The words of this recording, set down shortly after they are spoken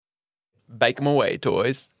Bake them away,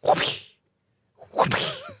 toys.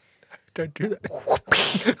 Don't do that.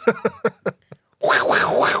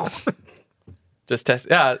 Just test.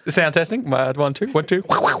 Yeah, sound testing. 1, 2, 1, 2.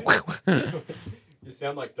 You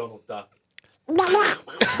sound like Donald Duck.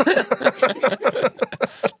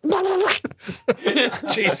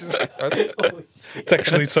 Jesus Christ. It's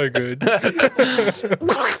actually so good.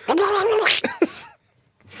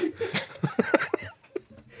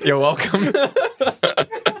 You're welcome.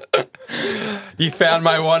 You found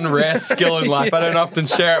my one rare skill in life. I don't often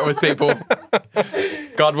share it with people.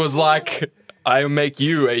 God was like, I'll make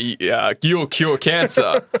you you'll cure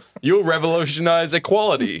cancer. You'll revolutionize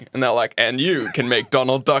equality. And they're like, and you can make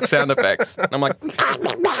Donald Duck sound effects. And I'm like,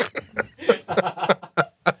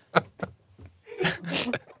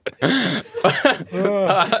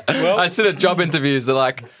 I sit at job interviews. They're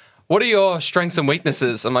like, what are your strengths and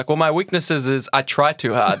weaknesses? I'm like, well, my weaknesses is I try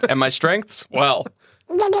too hard. And my strengths, well.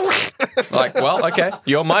 Like, well, okay,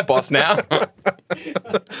 you're my boss now.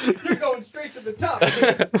 You're going straight to the top.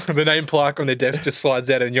 The name plaque on their desk just slides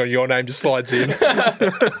out and your name just slides in.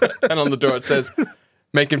 And on the door it says,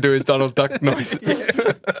 make him do his Donald Duck noise.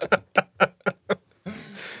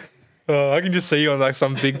 I can just see you on like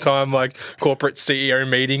some big time like corporate CEO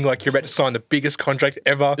meeting, like you're about to sign the biggest contract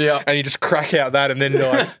ever, Yeah. and you just crack out that, and then you're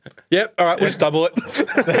like, "Yep, all right, we'll just double it.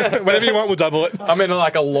 Whatever you want, we'll double it." I'm in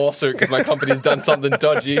like a lawsuit because my company's done something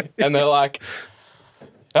dodgy, and they're like,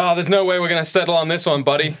 "Oh, there's no way we're going to settle on this one,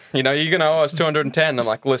 buddy. You know, you're going to owe us 210." I'm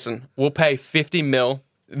like, "Listen, we'll pay 50 mil.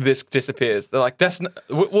 This disappears." They're like,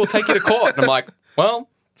 "We'll take you to court." And I'm like, "Well,"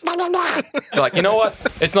 they're like, "You know what?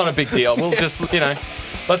 It's not a big deal. We'll just,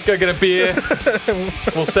 let's go get a beer.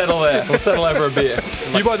 We'll settle there. We'll settle over a beer."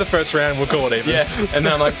 You buy the first round, we'll call it even. Yeah. And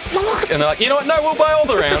then I'm like, and they're like, "You know what? No, we'll buy all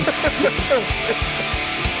the rounds."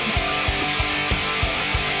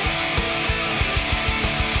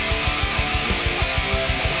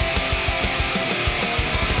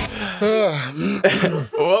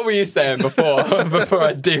 What were you saying before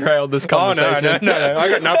I derailed this Oh, no, conversation? no. I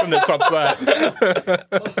got nothing that tops that.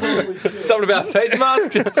 Holy shit. Something about face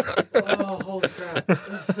masks? Oh, holy crap.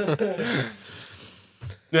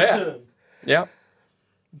 Yeah. Yeah.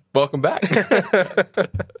 Welcome back.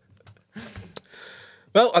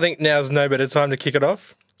 Well, I think now's no better time to kick it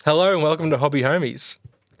off. Hello and welcome to Hobby Homies.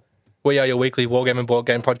 We are your weekly wargame and board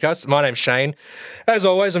game podcast. My name's Shane. As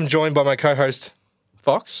always, I'm joined by my co-host,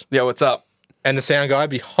 Fox, Yo, what's up? and the sound guy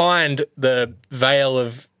behind the veil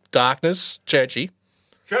of darkness, Churchy.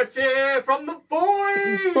 Churchy from the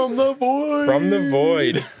void. From the void. From the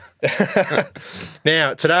void.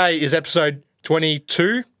 Now, today is episode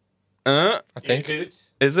 22, I think.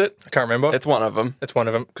 Is it? I can't remember. It's one of them. It's one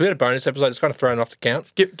of them. Because we had a bonus episode. It's kind of thrown off the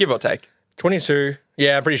counts. Give or take. 22.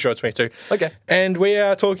 Yeah, I'm pretty sure it's 22. Okay. And we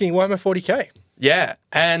are talking Warhammer 40k. Yeah.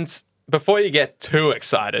 And before you get too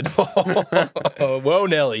excited, Oh, whoa,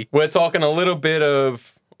 Nelly. we're talking a little bit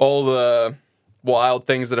of all the wild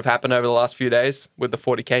things that have happened over the last few days with the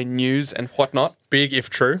 40k news and whatnot. Big if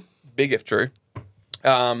true. Big if true.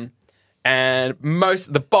 And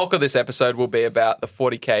the bulk of this episode will be about the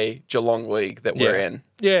 40k Geelong League that we're in.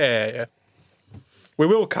 Yeah. We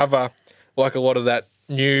will cover like a lot of that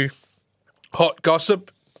new hot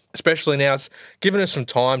gossip, especially now it's given us some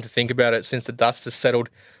time to think about it since the dust has settled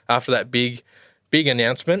after that big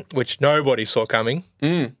announcement, which nobody saw coming.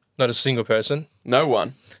 Not a single person. No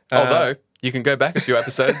one. Although, you can go back a few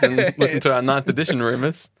episodes and listen to our 9th edition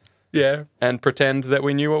rumours Yeah. and pretend that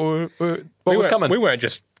we knew what was coming. We weren't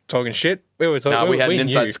just talking shit. We were talking. No, we had an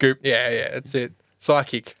inside knew. scoop. Yeah, that's it.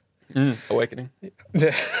 Psychic. Awakening.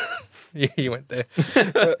 You went there.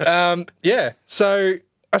 Yeah. So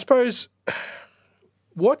I suppose,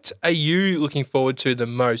 what are you looking forward to the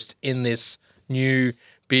most in this new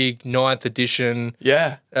big 9th edition?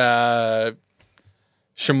 Yeah.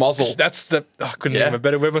 Schmozzle. That's the. I couldn't Yeah. think of a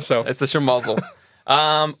better word myself. It's a schmozzle.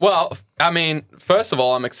 Well, I mean, first of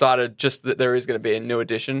all, I'm excited just that there is going to be a new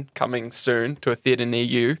edition coming soon to a theatre near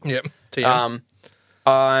you. Yep. TM.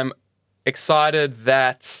 I'm excited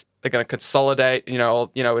that they're going to consolidate. We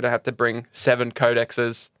don't have to bring 7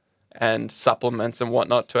 codexes and supplements and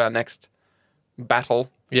whatnot to our next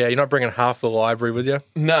battle. Yeah, you're not bringing half the library with you.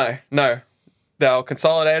 No. They'll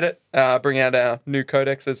consolidate it, bring out our new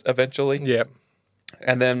codexes eventually. Yeah.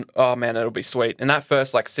 And then, oh man, it'll be sweet. In that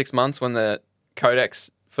first 6 months when the codex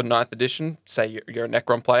for 9th edition, say you're a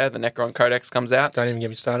Necron player, the Necron codex comes out. Don't even get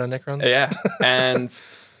me started on Necrons. Yeah. And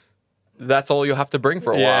that's all you'll have to bring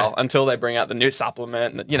for a Yeah. while until they bring out the new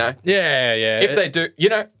supplement. Yeah. If they do,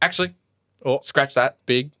 actually, scratch that.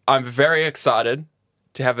 big. I'm very excited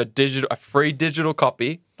to have a free digital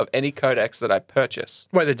copy of any codex that I purchase.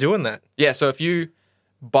 Wait, they're doing that. Yeah, so if you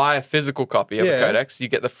buy a physical copy of a Yeah. codex, you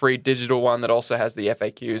get the free digital one that also has the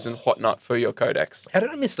FAQs and whatnot for your codex. How did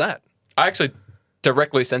I miss that? I actually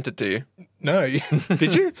directly sent it to you. No,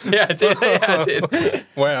 did you? Yeah, I did. Yeah, I did.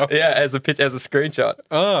 Wow. Yeah, as a screenshot.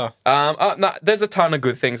 Oh, No, there's a ton of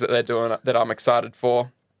good things that they're doing that I'm excited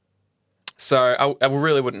for. So I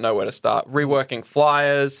really wouldn't know where to start. Reworking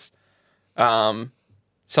flyers, some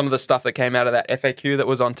of the stuff that came out of that FAQ that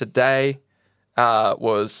was on today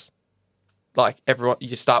was like everyone.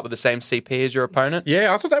 You start with the same CP as your opponent.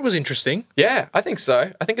 yeah. I thought that was interesting. Yeah, I think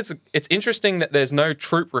so. I think it's interesting that there's no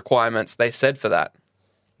troop requirements they said for that.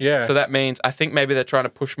 Yeah. So that means I think maybe they're trying to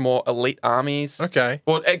push more elite armies. Okay.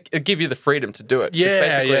 Well, it give you the freedom to do it. 'Cause Yeah,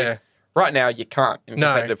 basically, yeah. right now you can't in No.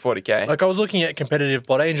 competitive 40k. Like I was looking at competitive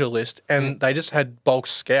Blood Angel list, and they just had bulk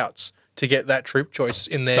scouts to get that troop choice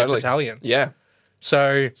in their Totally. battalion. Yeah.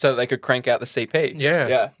 So So that they could crank out the CP.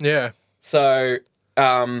 yeah, Yeah. So,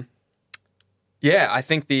 I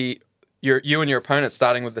think you and your opponent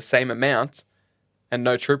starting with the same amount and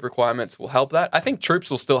no troop requirements will help that. I think troops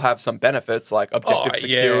will still have some benefits like objective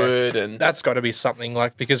secured and that's got to be something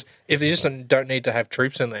like because if they just don't need to have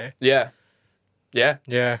troops in there. yeah.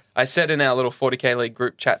 Yeah. I said in our little 40k league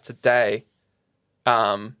group chat today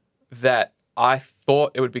that I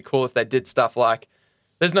thought it would be cool if they did stuff like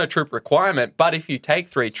there's no troop requirement, but if you take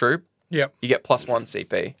 3 troop, Yep. you get +1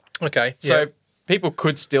 CP. Okay. So yeah. people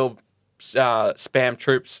could still spam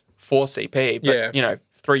troops for CP, but Yeah.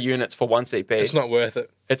 3 units for 1 CP. It's not worth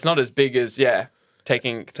it. It's not as big as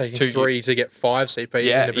taking 2 3 to get 5 CP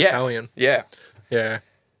Yeah, in the battalion. Yeah. Yeah.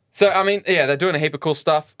 So I mean, they're doing a heap of cool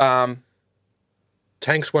stuff.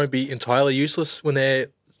 Tanks won't be entirely useless when they're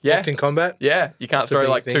Yeah. locked in combat. Yeah, you can't That's a throw big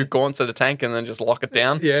like thing. 2 gaunts at a tank and then just lock it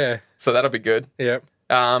down. Yeah. So that'll be good. Yeah.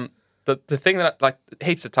 The thing that like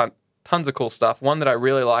heaps of tons of cool stuff. One that I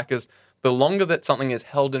really like is the longer that something is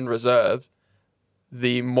held in reserve,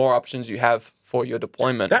 the more options you have for your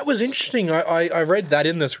deployment. That was interesting. I read that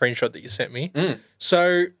in the screenshot that you sent me. Mm.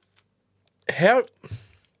 So how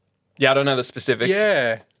Yeah, I don't know the specifics.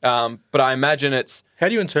 yeah. But I imagine it's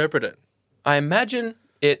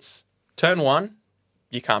turn 1,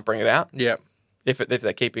 you can't bring it out Yep. if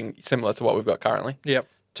they're keeping similar to what we've got currently. Yep.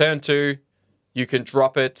 Turn 2, you can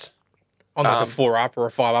drop it. On like a 4 up or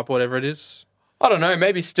a 5 up, whatever it is. I don't know,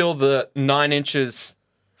 maybe still the 9 inches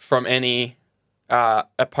from any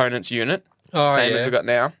opponent's unit, same as we've got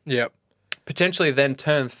now. Yep. Potentially then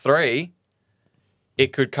turn 3,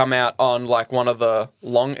 it could come out on like one of the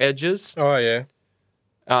long edges, Oh yeah.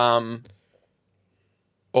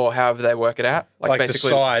 or however they work it out. Like the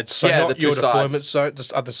basically, sides. So yeah, not the 2 your sides. deployment zone,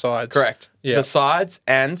 the other sides. Correct. Yeah. The sides,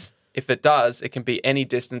 and if it does, it can be any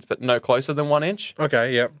distance but no closer than 1 inch.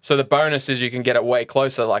 Okay, yep. So the bonus is you can get it way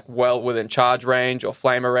closer, like well within charge range or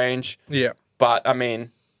flamer range. Yep. But I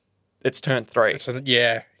mean, it's turn 3. So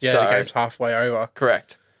yeah. Yeah, So- the game's halfway over.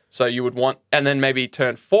 Correct. So you would want, and then maybe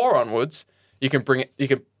turn 4 onwards, you can bring it, you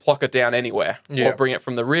can pluck it down anywhere, Yeah. or bring it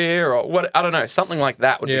from the rear, or what, I don't know, something like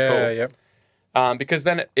that would be Yeah, cool. yep. Because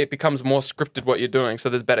then it becomes more scripted what you're doing, so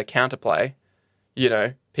there's better counterplay.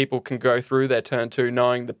 People can go through their turn 2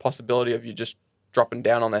 knowing the possibility of you just dropping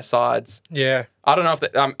down on their sides. Yeah. I don't know if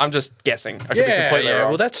that, I'm just guessing. I could be completely wrong.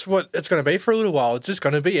 Well, that's what it's going to be for a little while. It's just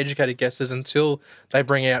going to be educated guesses until they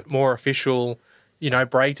bring out more official,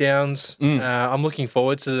 breakdowns. I'm looking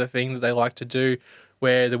forward to the thing that they like to do,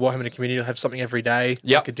 where the Warhammer community will have something every day,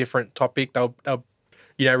 Yep. like a different topic. They'll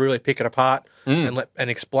really pick it apart and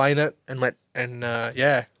explain it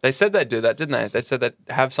yeah. They said they'd do that, didn't they? They said they'd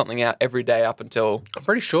have something out every day up until, I'm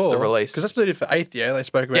pretty sure The release. because that's what they did for 8th. Yeah, they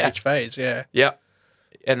spoke about Yeah. each phase. Yeah. yep.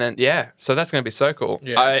 And then, so that's going to be so cool.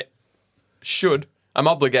 Yeah. I'm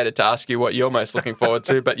obligated to ask you what you're most looking forward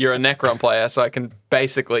to, but you're a Necron player, so I can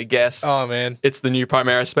basically guess Oh man. it's the new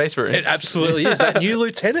Primaris Space Marines. It absolutely is. That new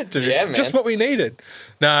lieutenant, dude. Yeah, man. Just what we needed.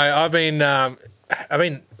 No, I've been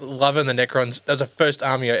loving the Necrons. That was the first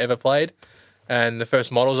army I ever played, and the first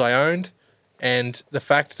models I owned, and the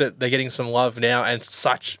fact that they're getting some love now and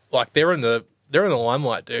such like they're in the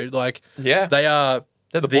limelight, dude. Like Yeah. they're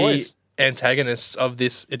the boys. antagonists of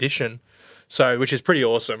this edition. So, which is pretty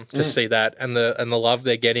awesome to see that, and the love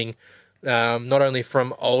they're getting, not only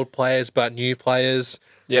from old players but new players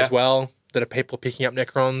Yeah. as well. That are people picking up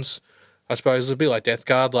Necrons. I suppose it'll be like Death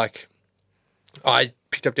Guard. Like I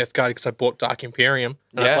picked up Death Guard because I bought Dark Imperium,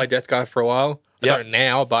 and I Yeah. played Death Guard for a while. I Yep. don't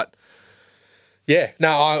now, but yeah,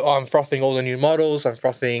 no, I'm frothing all the new models. I'm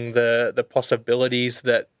frothing the possibilities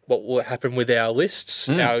that what will happen with our lists,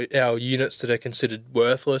 our units that are considered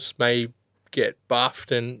worthless may get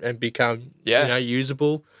buffed and become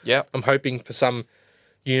usable. Yep. I'm hoping for some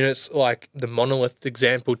units like the Monolith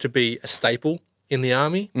example to be a staple in the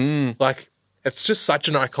army. Like it's just such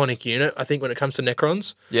an iconic unit. I think when it comes to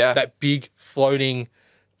Necrons, Yeah. that big floating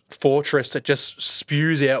fortress that just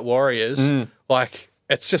spews out warriors. Like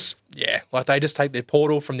it's just like they just take their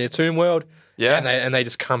portal from their tomb world, Yeah. and they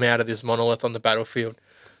just come out of this monolith on the battlefield.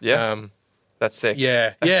 Yeah. Um, That's sick.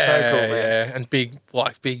 yeah, That's yeah, so cool, man. yeah, and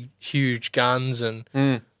big huge guns and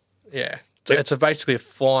yeah. So it's basically a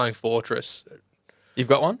flying fortress. You've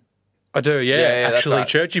got one? I do, yeah. Yeah, that's Actually, right.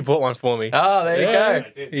 Churchy bought one for me. Oh, there Yeah. you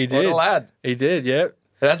go. He What did. a lad. He did, yeah.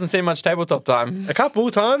 It hasn't seen much tabletop time. A couple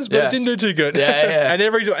of times, but Yeah. it didn't do too good. Yeah, yeah. and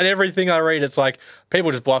everything I read, it's like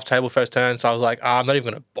people just bluff table first turn. So I was like, I'm not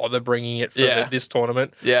even going to bother bringing it for Yeah. this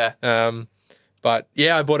tournament. Yeah. But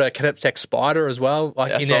yeah, I bought a Cadeptech Spider as well, like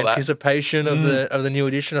Yeah, I in saw that. anticipation of the new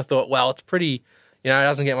edition. I thought, well, it's pretty, it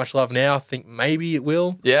doesn't get much love now. I think maybe it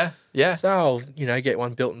will. Yeah. Yeah. So I'll, get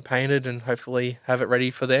one built and painted and hopefully have it ready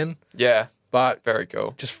for then. Yeah. But Very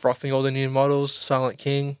cool. just frothing all the new models, Silent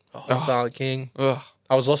King. Oh, Silent King. Ugh.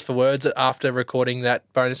 I was lost for words after recording that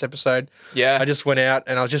bonus episode. Yeah. I just went out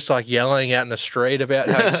and I was just like yelling out in the street about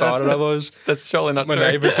how excited I was. That's surely not My true.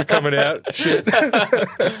 neighbours were coming out. Shit.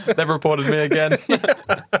 They've reported me again.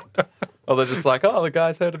 Or they're just like, oh, the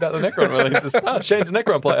guys heard about the Necron releases. Oh, Shane's a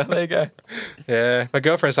Necron player. There you go. Yeah. My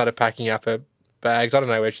girlfriend started packing up her bags. I don't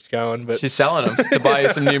know where she's going, but She's selling them to buy you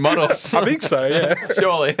some new models. I think so, yeah.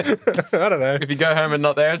 Surely. I don't know. If you go home and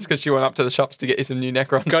not there, it's because she went up to the shops to get you some new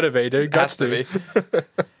Necrons. Gotta be, dude. Has to be.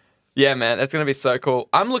 Yeah, man. It's going to be so cool.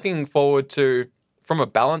 I'm looking forward to, from a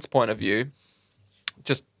balance point of view,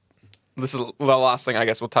 just this is the last thing I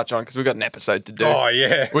guess we'll touch on because we've got an episode to do. Oh,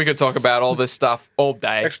 yeah. We could talk about all this stuff all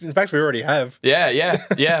day. Actually, in fact, we already have.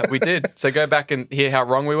 Yeah, we did. So go back and hear how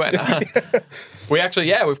wrong we went.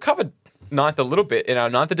 We've covered Ninth a little bit in our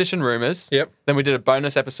 9th edition rumors. Yep. Then we did a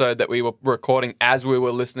bonus episode that we were recording as we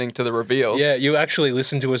were listening to the reveals. Yeah, you actually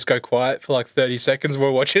listened to us go quiet for like 30 seconds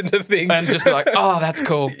while we're watching the thing. And just be like, oh, that's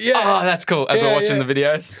cool. Yeah. Oh, that's cool. As we're Yeah, watching yeah. the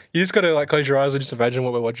videos. You just gotta like close your eyes and just imagine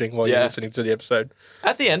what we're watching while you're Yeah. listening to the episode.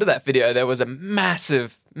 At the end of that video, there was a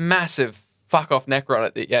massive, massive fuck off Necron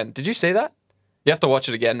at the end. Did you see that? You have to watch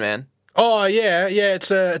it again, man. Oh yeah, yeah. It's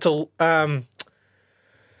called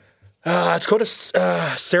a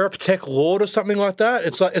Seraptech Lord or something like that.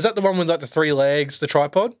 It's like, is that the one with like the 3 legs, the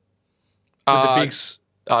tripod with the big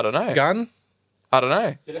I don't know. gun? I don't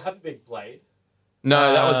know. Did it have a big blade?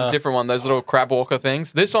 No, that was a different one. Those little crab walker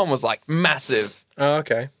things. This one was like massive. Oh,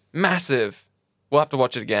 okay. Massive. We'll have to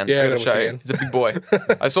watch it again. Yeah, I I gotta gotta watch show it you. again. He's a big boy.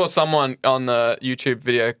 I saw someone on the YouTube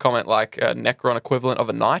video comment like a Necron equivalent of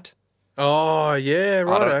a knight. Oh yeah,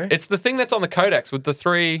 I don't- right. It's the thing that's on the codex with the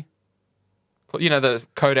 3, the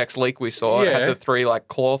codex leak we saw. It Yeah. had the 3 like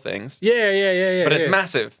claw things. Yeah. But it's yeah.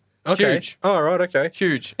 massive. Okay. Huge. Oh right, okay.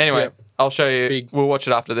 Huge. Anyway, Yep. I'll show you. Big. We'll watch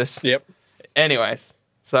it after this. Yep. Anyways,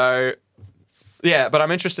 so yeah, but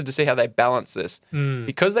I'm interested to see how they balance this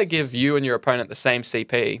because they give you and your opponent the same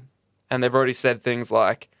CP, and they've already said things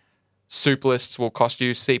like soup lists will cost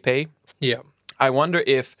you CP. Yeah. I wonder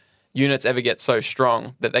if units ever get so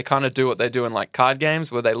strong that they kind of do what they do in like card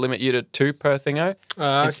games where they limit you to 2 per thingo.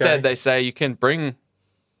 Instead, they say you can bring,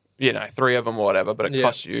 3 of them or whatever, but it Yeah.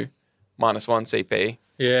 costs you -1 CP.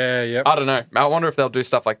 Yeah. Yep. I don't know. I wonder if they'll do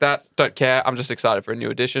stuff like that. Don't care. I'm just excited for a new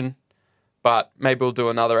edition. But maybe we'll do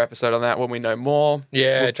another episode on that when we know more.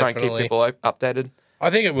 Yeah, we'll try and definitely. keep people updated. I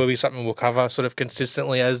think it will be something we'll cover sort of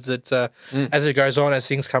consistently as it goes on, as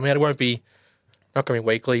things come out. It won't be not going to be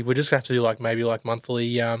weekly. We're just going to have to do like maybe like monthly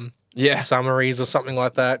Yeah. summaries or something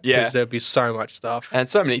like that. Yeah. Because there'll be so much stuff. And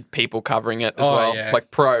so many people covering it as Oh, well. yeah. Like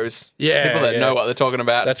pros. Yeah, People that yeah. know what they're talking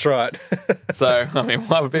about. That's right. So, I mean,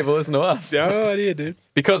 why would people listen to us? No idea, dude.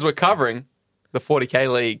 Because we're covering the 40K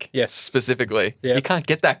League. Yes. Specifically. Yeah. You can't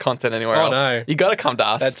get that content anywhere Oh, else. no. You got to come to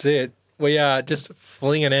us. That's it. We are just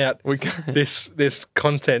flinging out We this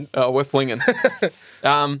content. Oh, we're flinging.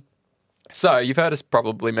 So, you've heard us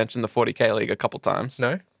probably mention the 40K League a couple times.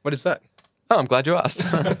 No? What is that? Oh, I'm glad you asked.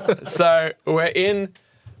 So we're in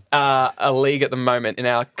a league at the moment in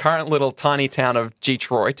our current little tiny town of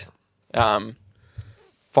Detroit,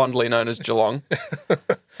 fondly known as Geelong.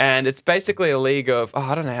 And it's basically a league of,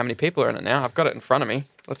 I don't know how many people are in it now. I've got it in front of me.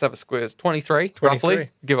 Let's have a squiz. 23, roughly,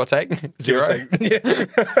 give or take. Zero. Yeah.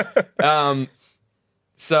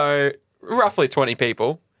 So roughly 20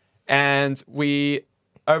 people. And we,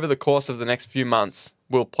 over the course of the next few months,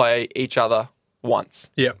 will play each other once.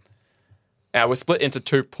 Yep. We're split into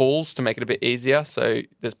 2 pools to make it a bit easier. So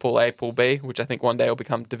there's Pool A, Pool B, which I think one day will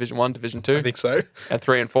become Division 1, Division 2, I think so. and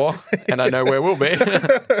 3 and 4. And I know where we'll be. On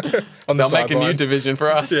the They'll make a new sideline. division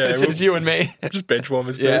for us. Yeah, It's we'll- just you and me. Just bench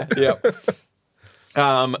warmers, dude. Yeah,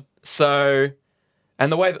 yeah.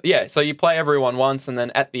 And the way, so you play everyone once, and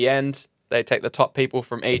then at the end, they take the top people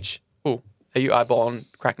from each. Ooh, Are you eyeballing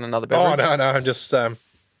cracking another Oh, beverage? no, I'm just...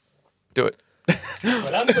 Do it.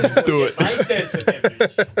 Well, I'm going to do it myself a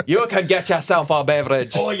beverage. You can get yourself a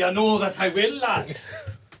beverage. Oh, you know that I will, lad.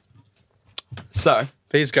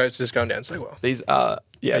 These goats are just going down so well. These are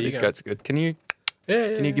you these go. goats are good. Can you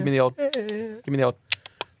Yeah, give me the old give me the old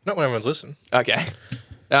Not when everyone's listening. Okay.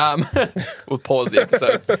 We'll pause the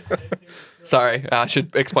episode. Sorry, I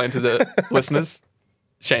should explain to the listeners.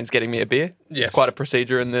 Shane's getting me a beer. Yes. It's quite a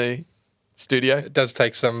procedure in the studio. It does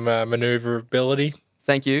take some maneuverability.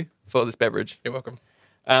 Thank you for this beverage. You're welcome.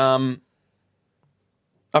 I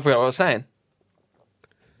forgot what I was saying.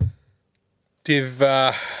 Div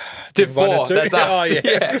Div 4, one and two? that's us. Oh,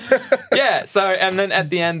 yeah. Yeah, so, and then at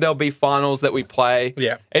the end, there'll be finals that we play.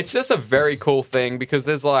 Yeah. It's just a very cool thing because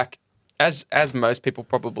there's like, as most people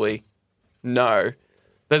probably know,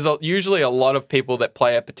 there's usually a lot of people that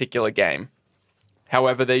play a particular game.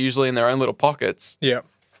 However, they're usually in their own little pockets Yeah.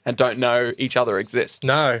 and don't know each other exists.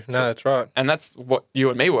 No, that's right. And that's what you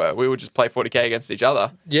and me were. We would just play 40k against each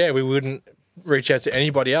other. Yeah, we wouldn't reach out to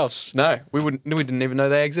anybody else. No, we didn't even know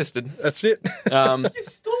they existed. That's it. No, You've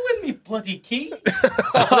stolen me bloody keys.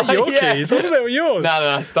 Your yeah. keys. I thought they were yours. no,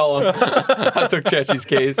 I stole them. I took Churchy's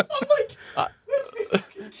keys. I'm like, where's my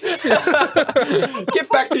fucking keys? Get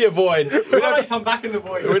back to your void. All right, I'm back in the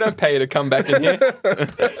void. We don't pay you to come back in here.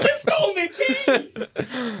 You stole me keys.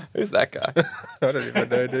 Who's that guy? I don't even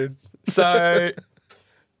know, dude. So,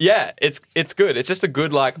 yeah, it's good. It's just a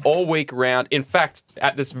good like all week round. In fact,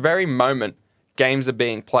 at this very moment, games are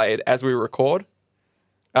being played as we record.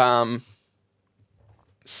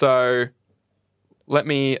 So let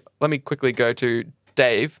me quickly go to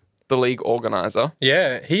Dave, the league organizer.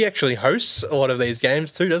 Yeah, he actually hosts a lot of these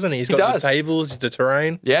games too, doesn't he? He's got does. the tables, the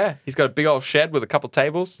terrain. Yeah, he's got a big old shed with a couple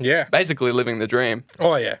tables. Yeah. Basically living the dream.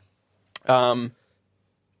 Oh, yeah.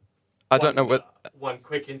 I don't know what. One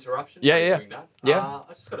quick interruption. Yeah, while you're yeah. doing that. Yeah.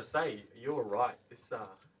 I just got to say, you were right. This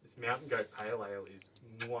Mountain Goat Pale Ale is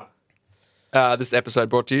mwah. This episode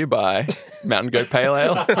brought to you by Mountain Goat Pale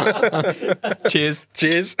Ale. Cheers.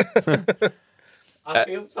 Cheers. I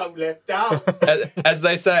feel so left out. As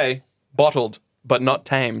they say, bottled but not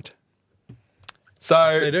tamed.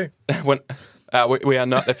 So They do. When we are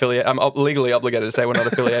not affiliated, I'm legally obligated to say we're not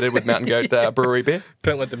affiliated with Mountain Goat Brewery beer.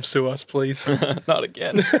 Don't let them sue us, please. Not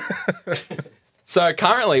again. So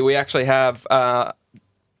currently, we actually have.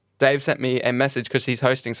 Dave sent me a message because he's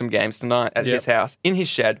hosting some games tonight at his house in his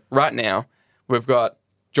shed right now. We've got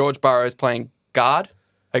George Burrows playing guard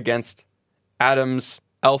against Adam's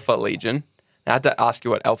Alpha Legion. I had to ask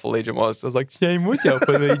you what Alpha Legion was. I was like, Shane, what's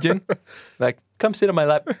Alpha Legion? Like, come sit on my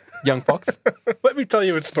lap, young fox. Let me tell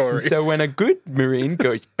you a story. So when a good Marine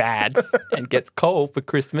goes bad and gets coal for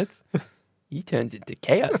Christmas, he turns into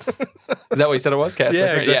chaos. Is that what you said it was? Chaos?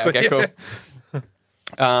 Yeah, Marine? exactly, Yeah, okay,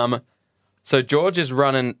 cool. So George is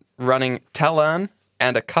running Talon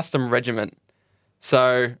and a custom regiment.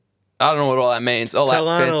 So I don't know what all that means. All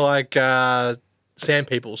Talon that are fits. like sand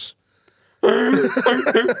peoples. No,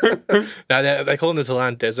 they call them the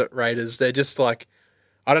Talon Desert Raiders. They're just like,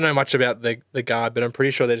 I don't know much about the guard, but I'm pretty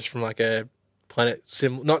sure they're just from like a planet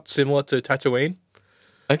not similar to Tatooine.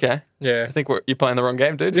 Okay. Yeah. I think you're playing the wrong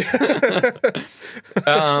game, dude.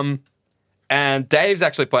 And Dave's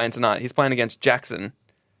actually playing tonight. He's playing against Jackson.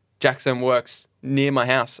 Jackson works near my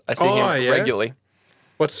house. I see him yeah? regularly.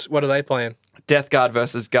 What are they playing? Death Guard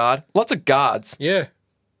versus Guard. Lots of guards. Yeah.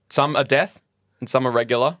 Some are death and some are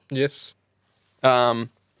regular. Yes. But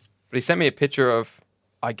he sent me a picture of,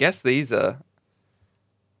 I guess these are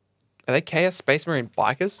they Chaos Space Marine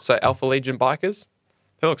bikers? So Alpha Legion bikers?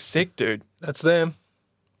 They look sick, dude. That's them.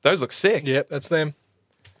 Those look sick. Yep, that's them.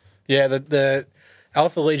 Yeah, the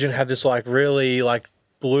Alpha Legion have this like really like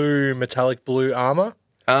metallic blue armor.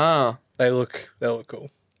 Ah, They look cool.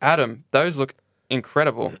 Adam, those look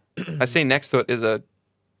incredible. I see next to it is a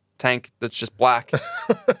tank that's just black.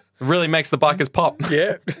 Really makes the bikers pop.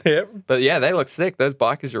 Yeah, yep. But yeah, they look sick. Those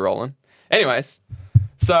bikers you're rolling. Anyways,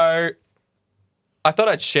 so I thought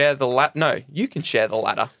I'd share the ladder. No, you can share the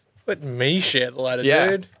ladder. Let me share the ladder, Yeah.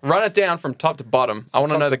 dude. Run it down from top to bottom. I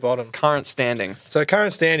want to top know to the bottom. current standings. So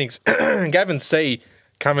current standings, Gavin C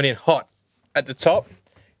coming in hot at the top.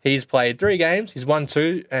 He's played 3 games. He's won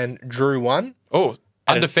 2 and drew 1. Oh,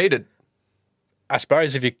 undefeated. I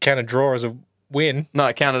suppose if you count a draw as a win. No,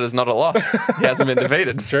 I count it as not a loss. He hasn't been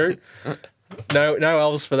defeated. True. No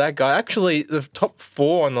L's for that guy. Actually, the top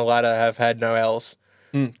 4 on the ladder have had no L's.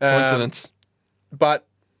 Coincidence. But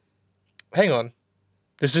hang on.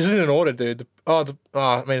 This isn't in order, dude. I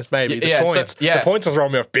mean, it's maybe. Yeah, the so- points. yeah. The points will throw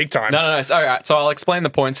me off big time. No. So, all right. So I'll explain the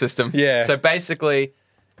point system. Yeah. So basically,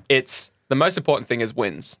 it's the most important thing is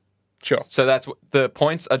wins. Sure. So the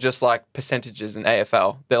points are just like percentages in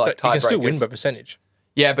AFL. They're like But you can still win tiebreakers. by percentage.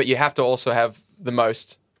 Yeah, but you have to also have the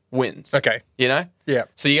most wins. Okay. You know? Yeah.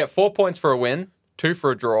 So you get 4 points for a win, 2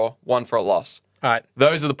 for a draw, 1 for a loss. All right.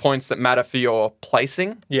 Those are the points that matter for your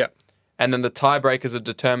placing. Yeah. And then the tiebreakers are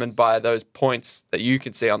determined by those points that you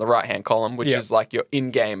can see on the right-hand column, which Yeah. is like your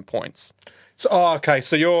in-game points. So, okay.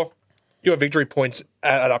 So your victory points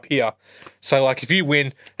add up here. So, like, if you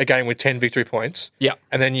win a game with 10 victory points, Yeah.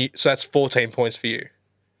 and then so that's 14 points for you.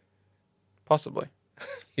 Possibly.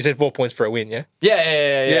 You said 4 points for a win, yeah?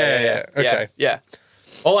 Yeah. Okay. Yeah.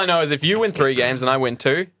 All I know is if you win 3 games and I win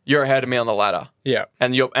 2, you're ahead of me on the ladder. Yeah.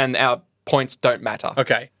 And our points don't matter.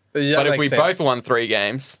 Okay. That But if makes we sense. both won 3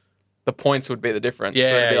 games, the points would be the difference. So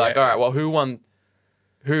Yeah, it'd be like, yeah. all right, well,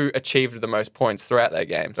 who achieved the most points throughout their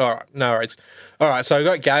games? All right. No worries. All right. So we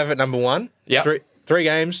got Gav at number 1. Yep. Three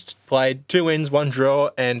games played, 2 wins, 1 draw,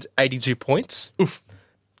 and 82 points. Oof.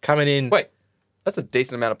 Coming in. Wait, that's a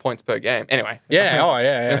decent amount of points per game. Anyway. Yeah. Oh,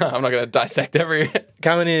 yeah. Yeah. I'm not going to dissect every...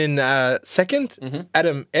 Coming in second, Mm-hmm.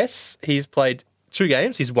 Adam S. He's played 2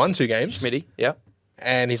 games. He's won 2 games. Schmitty, yeah.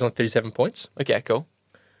 And he's on 37 points. Okay, cool.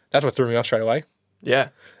 That's what threw me off straight away. Yeah.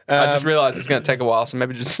 I just realised it's going to take a while, so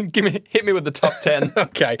maybe just hit me with the top 10.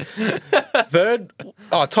 Okay. Third,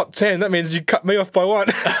 top 10. That means you cut me off by 1.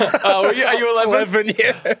 Oh, are you 11? 11,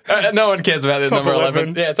 yeah. No one cares about this Top number 11.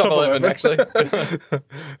 11. Yeah, top, Top 11, 11. actually.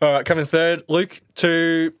 All right, coming third, Luke,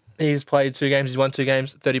 2. He's played 2 games. He's won 2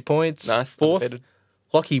 games, 30 points. Nice. Fourth, Undefeated.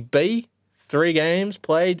 Lockie B, 3 games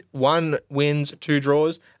played, 1 wins, 2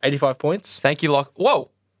 draws, 85 points. Thank you, Lock. Whoa.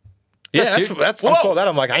 Yeah, you. that's I Whoa. saw that.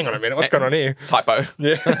 I'm like, hang on a minute, what's going on here? Typo.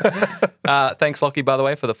 Yeah. Thanks, Lockie, by the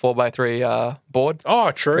way, for the 4x3 board.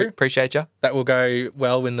 Oh, true. Appreciate you. That will go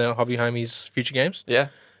well in the Hobby Homies future games. Yeah.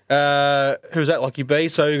 Who's that, Lockie B?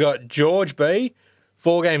 So you got George B,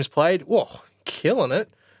 4 games played. Whoa, killing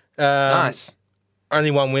it. Nice.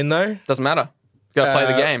 Only 1 win, though. Doesn't matter. Got to play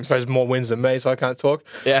the games. There's more wins than me, so I can't talk.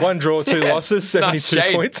 Yeah. 1 draw, 2 Yeah. losses, Nice 72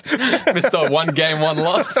 shade. points. Mr. 1 game, 1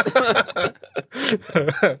 loss.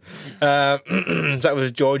 That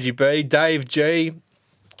was Georgie B. Dave G,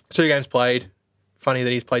 2 games played. Funny that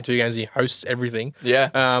he's played 2 games. He hosts everything.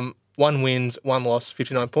 Yeah. 1 wins, 1 loss,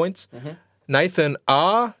 59 points. Mm-hmm. Nathan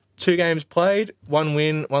R, 2 games played, 1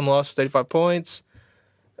 win, 1 loss, 35 points.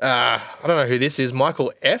 I don't know who this is.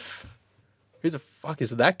 Michael F. Who the fuck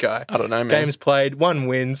is that guy? I don't know, man. Games played, 1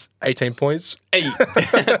 wins, 18 points. Hey.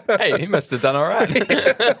 Hey, he must have done all right.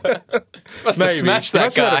 Must have smashed He that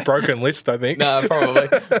must have guy. had a broken list, I think. No, probably.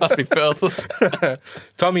 Must be filth.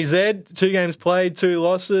 Tommy Z, 2 games played, 2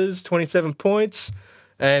 losses, 27 points.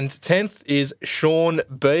 And 10th is Sean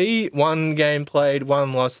B, 1 game played,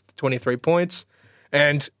 1 loss, 23 points.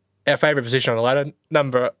 And our favourite position on the ladder,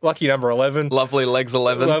 lucky number 11. Lovely legs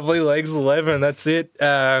 11. Lovely legs 11, that's it.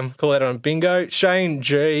 Call out on bingo. Shane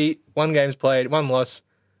G, 1 game's played, 1 loss,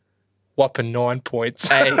 whopping 9 points.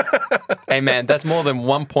 Hey, man, that's more than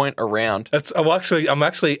 1 point around. I'm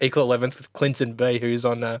actually equal 11th with Clinton B, who's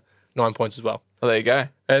on 9 points as well. Well, there you go.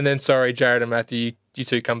 And then, sorry, Jared and Matthew, you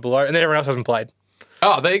 2 come below. And then everyone else hasn't played.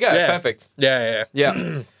 Oh, there you go. Yeah. Perfect. Yeah.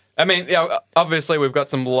 Yeah. I mean, yeah, obviously we've got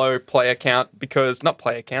some low player count because, not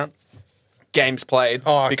player count, games played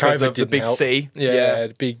Oh, because COVID of the didn't big help. C. Yeah,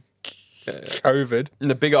 the big COVID. And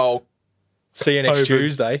the big old, See you next COVID.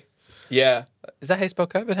 Tuesday. yeah. Is that how you spell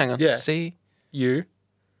COVID? Hang on. Yeah. C. You.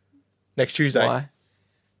 Next Tuesday. Y.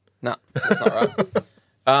 No, that's not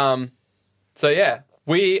right. So yeah,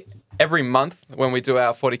 every month when we do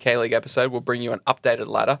our 40K League episode, we'll bring you an updated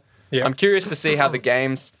ladder. Yeah. I'm curious to see how the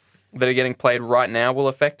games that are getting played right now will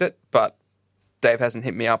affect it, but Dave hasn't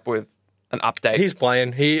hit me up with an update. He's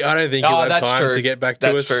playing. I don't think he'll have that's time true. to get back to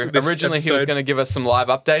That's us. true. this Originally, he was episode. going to give us some live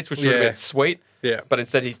updates, which would have Yeah. been sweet. Yeah. But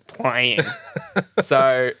instead, he's playing.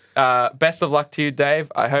 So, best of luck to you, Dave.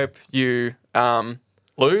 I hope you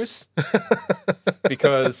lose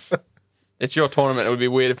because it's your tournament. It would be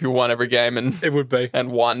weird if you won every game It would be.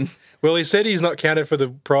 and won. Well, he said he's not counted for the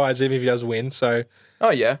prize even if he does win. So, Oh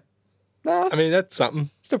yeah. No, I mean, that's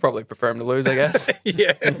something. still probably prefer him to lose, I guess.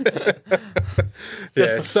 Yeah.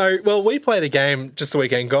 Yeah. So, well, we played a game just the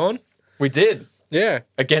weekend gone. We did Yeah.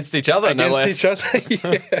 against each other, no less. Against each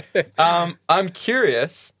other. Yeah. I'm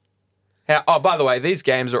curious how. Oh, by the way, these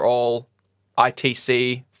games are all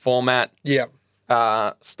ITC format Yeah.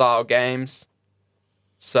 style games.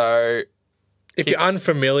 So If you're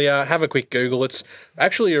unfamiliar, have a quick Google. It's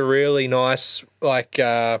actually a really nice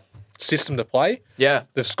system to play. yeah,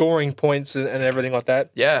 The scoring points and everything like that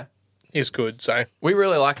yeah, is good. So we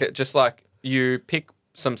really like it. Just like you pick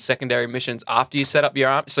some secondary missions after you set up your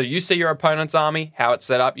army. So you see your opponent's army, how it's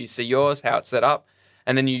set up. You see yours, how it's set up.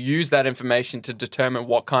 and then you use that information to determine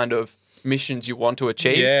what kind of missions you want to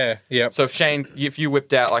achieve. Yeah, yep. So if you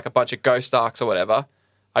whipped out like a bunch of ghost arcs or whatever,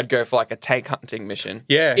 I'd go for like a tank hunting mission.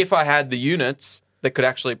 Yeah. If I had the units that could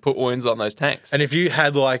actually put wounds on those tanks. And if you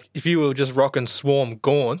were just rocking swarm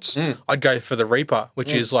gaunts, I'd go for the Reaper,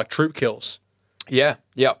 which is like troop kills. Yeah,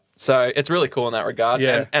 yep. So it's really cool in that regard.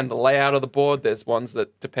 Yeah. And the layout of the board, there's ones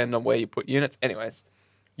that depend on where you put units. Anyways,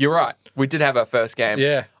 you're right. We did have our first game.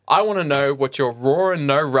 Yeah. I want to know what your raw and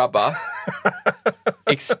no rubber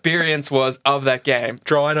experience was of that game.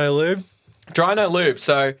 Dry, no lube. Dry no lube.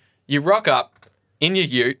 So you rock up in your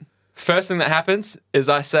ute. First thing that happens is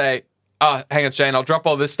I say, hang on, Shane, I'll drop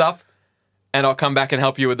all this stuff and I'll come back and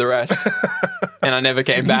help you with the rest. And I never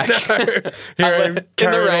came back. Here I am in the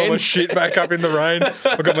carrying all rain. the shit back up in the rain.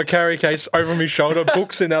 I've got my carry case over my shoulder,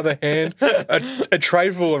 books in the other hand, a tray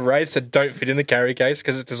full of wraiths that don't fit in the carry case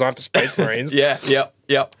because it's designed for Space Marines. Yeah,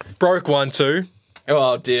 yep. Broke one too.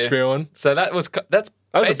 Oh, dear. Spewing. So that was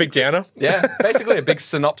a big downer. Yeah, basically a big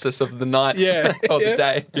synopsis of the night or the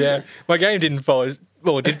day. Yeah. My game didn't follow.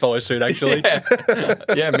 Well, it did follow suit, actually.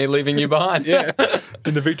 Yeah, me leaving you behind. Yeah.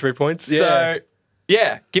 In the victory points. Yeah. So,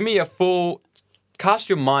 yeah, give me a full... Cast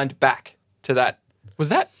your mind back to that. Was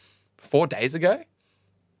that 4 days ago?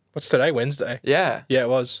 What's today? Wednesday? Yeah. Yeah, it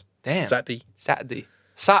was. Damn. Saturday. Saturday.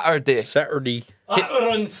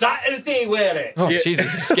 On Saturday, were it? Oh,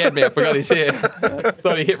 Jesus, he scared me. I forgot he's here.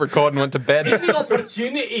 Thought he hit record and went to bed. The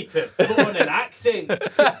opportunity to put on an accent.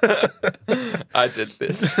 I did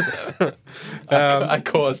this. I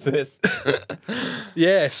caused this.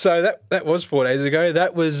 Yeah, so that was 4 days ago.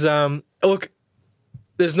 That was look,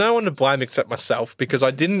 there's no one to blame except myself because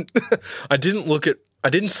I didn't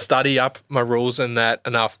study up my rules and that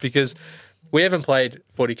enough because we haven't played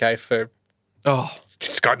 40k for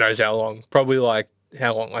just God knows how long. Probably like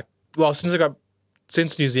how long? Like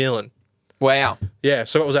since New Zealand. Wow. Yeah,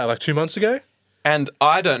 so what was that, like 2 months ago? And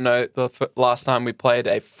I don't know the last time we played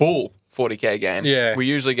a full 40k game. Yeah. We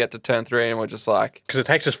usually get to turn 3 and we're just like... Because it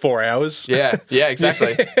takes us 4 hours. Yeah,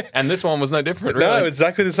 exactly. And this one was no different, really. No,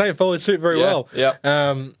 exactly the same. Followed suit very well. Yeah.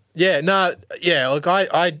 Look,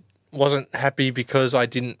 I wasn't happy because I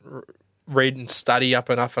didn't read and study up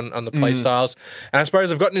enough on the play styles. And I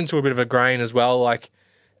suppose I've gotten into a bit of a grain as well. Like,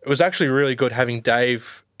 it was actually really good having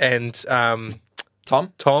Dave and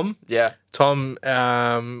Tom? Tom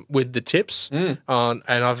with the tips on,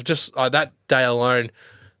 and I've just that day alone,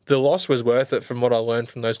 the loss was worth it from what I learned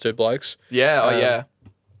from those two blokes. Yeah, yeah.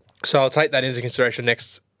 So I'll take that into consideration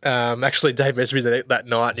next. Actually, Dave messaged me that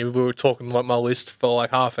night, and we were talking like my list for like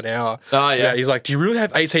half an hour. Oh, yeah. He's like, "Do you really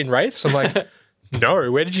have 18 wraiths?" I'm like,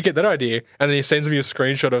 "No. Where did you get that idea?" And then he sends me a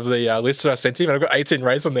screenshot of the list that I sent him, and I've got 18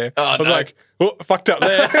 wraiths on there. I was like, "Oh, fucked up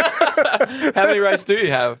there." How many races do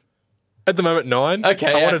you have? At the moment, 9.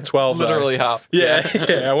 Okay, I wanted 12. Literally though. half.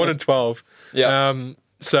 Yeah, I wanted 12. Yeah.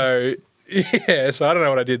 So I don't know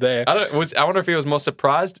what I did there. I wonder if he was more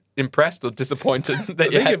surprised, impressed, or disappointed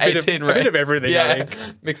that you had 18 races. A bit of everything, I think.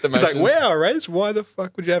 Mixed It's emotions. like, wow, race? Why the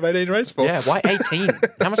fuck would you have 18 races for? Yeah, why 18?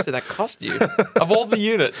 How much did that cost you? Of all the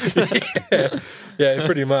units. Yeah,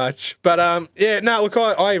 pretty much. But look,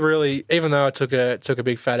 I really, even though I took a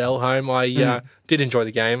big fat L home, I did enjoy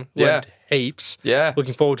the game. Learned heaps. Yeah.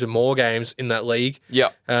 Looking forward to more games in that league.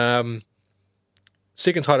 Yeah.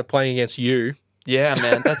 Sick and tired of playing against you. Yeah,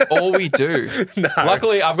 man, that's all we do. No.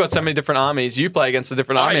 Luckily, I've got so many different armies. You play against a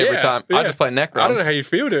different army every time. I just play Necrons. I don't know how you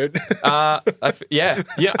feel, dude.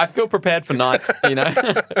 I feel prepared for night, you know?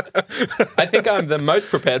 I think I'm the most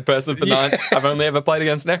prepared person for night. I've only ever played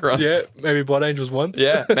against Necrons. Yeah, maybe Blood Angels once.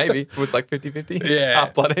 Yeah, maybe. It was like 50-50. Yeah.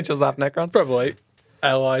 Half Blood Angels, half Necrons. Probably.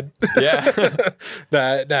 Allied. Yeah.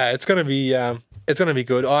 No, it's gonna be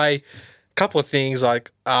good. Couple of things, like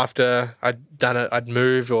after I'd done it, I'd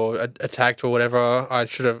moved or attacked or whatever,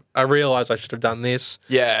 I realised I should have done this.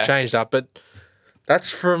 Yeah. Changed up, but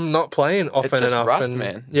that's from not playing often It's just enough. rust, and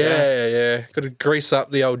man. Yeah. Got to grease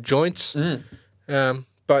up the old joints.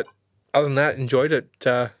 But other than that, enjoyed it.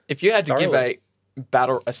 If you had to give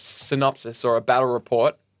thoroughly. a synopsis or a battle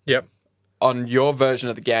report Yep. on your version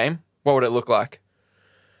of the game, what would it look like?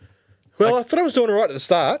 Well, I thought I was doing all right at the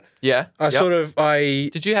start. Yeah. I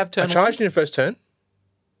Did you have turn I charged in the first turn.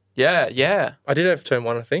 Yeah. I did have turn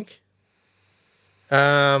 1, I think.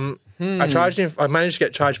 I charged in. I managed to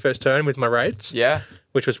get charged first turn with my raids. Yeah.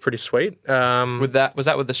 Which was pretty sweet. Was that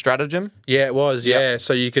with the stratagem? Yeah, it was. Yep. Yeah,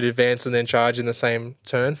 so you could advance and then charge in the same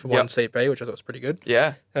turn for one Yep. CP, which I thought was pretty good.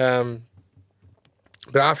 Yeah. But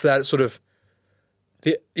after that, it sort of,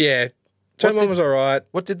 turn 1 was all right.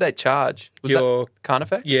 What did they charge? Was Your- that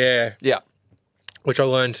Carnifex? Yeah, Yeah. which I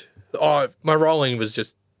learned. Oh, my rolling was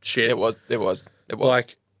just shit. It was.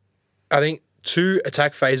 Like, I think 2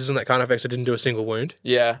 attack phases in that Carnifex. I didn't do a single wound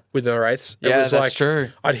Yeah. with no wraiths. It Yeah, was that's like,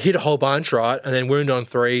 true. I'd hit a whole bunch, right, and then wound on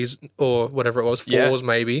 3s or whatever it was, 4s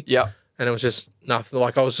maybe, Yeah. and it was just nothing.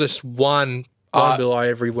 Like I was just one below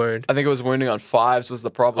every wound. I think it was wounding on 5s was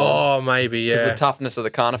the problem. Oh, maybe, Because yeah. the toughness of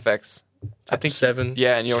the Carnifex. I think 7.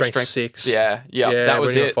 Yeah, and your strength 6. Yeah, that was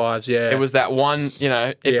wounding it. on 5s, yeah. It was that one,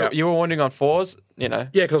 if Yeah. you were wounding on 4s, Yeah,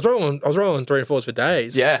 because I was rolling 3 and 4s for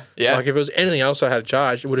days. Yeah. Like if it was anything else I had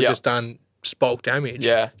charged, it would have Yeah. just done bulk damage.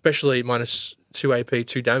 Yeah. Especially minus 2 AP,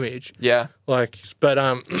 2 damage. Yeah, Like, but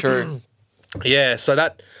true. yeah. So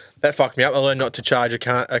that fucked me up. I learned not to charge a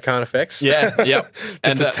Carnifex. Yeah, yep.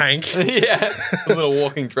 Just a tank. Yeah, a little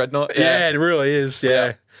walking dreadnought. Yeah, it really is.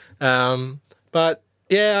 Yeah. But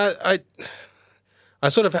yeah, I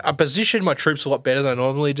sort of I positioned my troops a lot better than I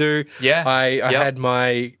normally do. Yeah. I Yep. had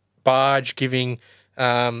my barge giving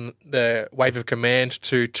the wave of command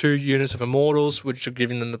to 2 units of immortals, which are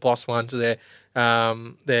giving them the +1 to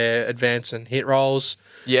their advance and hit rolls,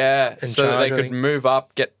 Yeah, And so that they charge, I could think. move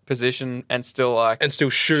up, get position, and still and still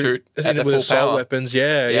shoot at their with full assault power. weapons.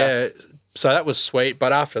 Yeah, Yeah. yeah. So that was sweet.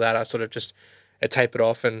 But after that, I sort of just tapered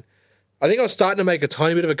off, and I think I was starting to make a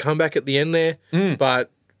tiny bit of a comeback at the end there, but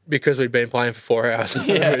because we'd been playing for 4 hours, Mm.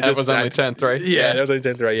 Yeah, we it just was only had- turn 3. Yeah, it was only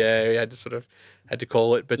 10-3. Yeah, we had to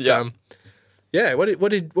call it. But Yeah. yeah. What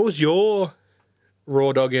was your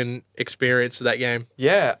raw dogging experience of that game?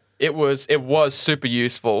 Yeah, it was super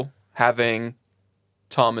useful having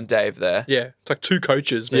Tom and Dave there. Yeah, it's like 2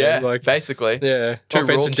 coaches, man. Yeah, like basically. yeah, 2 offense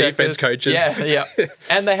rule and defense checkers. coaches. Yeah, yeah.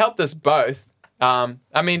 And they helped us both. I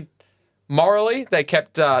mean, morally, they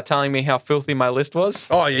kept telling me how filthy my list was.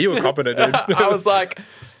 Oh yeah, you were copping it, dude. I was like,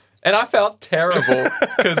 and I felt terrible,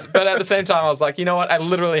 but at the same time, I was like, you know what? I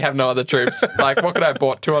literally have no other troops. Like, what could I have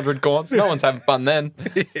bought? 200 gaunts? No one's having fun then.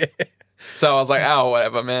 So I was like, oh,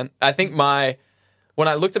 whatever, man. I think when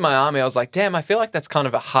I looked at my army, I was like, damn, I feel like that's kind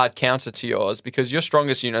of a hard counter to yours because your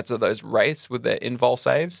strongest units are those wraiths with their invul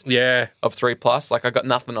saves yeah, of 3+. Like, I got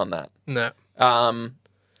nothing on that. no.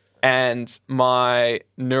 And my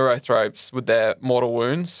neurothropes with their mortal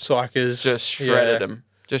wounds Psychers just shredded them.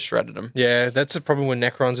 Just shredded them. Yeah, that's the problem with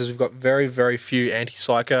Necrons is we've got very, very few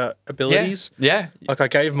anti-psyker abilities. Yeah, Like I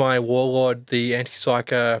gave my Warlord the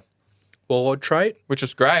anti-psyker Warlord trait, which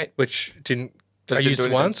was great. which didn't But I it didn't used do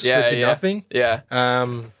anything. once, Yeah, but did yeah. nothing. Yeah.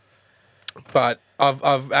 But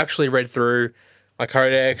I've actually read through my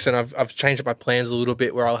codex and I've changed up my plans a little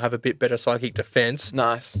bit where I'll have a bit better psychic defense.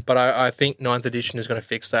 Nice. But I think 9th edition is going to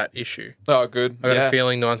fix that issue. Oh, good. I got yeah. a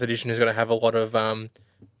feeling 9th edition is going to have a lot of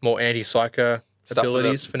more anti-psyker Stuff for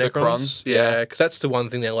abilities for the Necrons. Crons, Yeah, yeah. because that's the one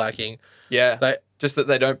thing they're lacking. Yeah. They, Just that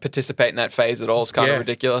they don't participate in that phase at all is kind Yeah. of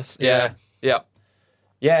ridiculous. Yeah. Yeah.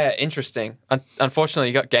 Yeah, interesting. Unfortunately,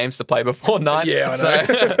 you got games to play before night. Yeah, I so know.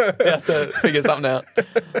 you have to figure something out.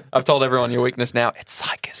 I've told everyone your weakness now. It's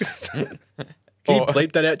psychers. can you Or-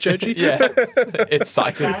 bleep that out, Churchy? Yeah, it's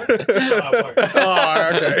psychers.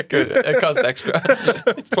 Oh, okay. Good. It costs extra.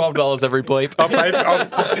 It's $12 every bleep. I'll pay for,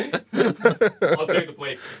 I'll do the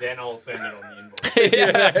bleep, then I'll send it on the invoice.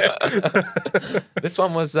 Yeah. This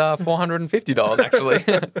one was $450 actually,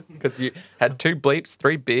 because you had 2 bleeps,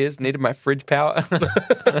 3 beers, needed my fridge power.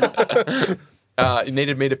 You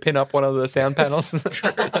needed me to pin up one of the sound panels.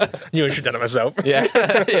 you should have done it myself. Yeah,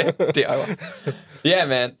 yeah, DIY. Yeah,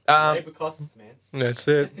 man. Labor costs, man. That's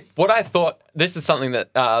it. What I thought, this is something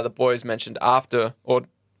that the boys mentioned after, or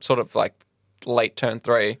sort of like late turn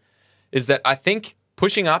 3, is that I think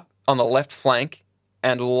pushing up on the left flank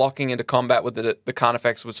and locking into combat with the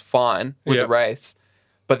Carnifex was fine with Yep. the Wraiths.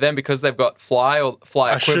 But then because they've got fly or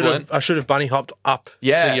fly equivalent, I should have bunny hopped up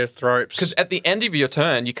Yeah. to your thropes. because at the end of your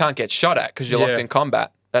turn, you can't get shot at because you're locked Yeah. in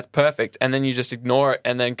combat. That's perfect. And then you just ignore it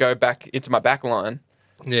and then go back into my back line.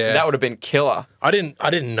 Yeah, That would have been killer. I didn't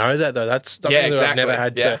know that though. That's something Yeah, that I've exactly. never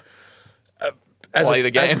had Yeah. to Play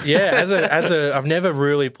the game. I've never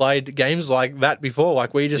really played games like that before.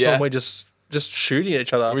 Like we just Yeah. normally just shooting at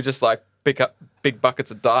each other. We just like pick up big buckets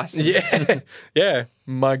of dice. yeah, yeah.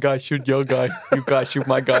 My guy shoot your guy. You guy shoot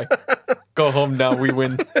my guy. Go home now. We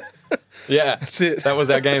win. Yeah, That's it. that was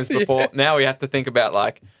our games before. Now we have to think about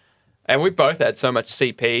like, and we both had so much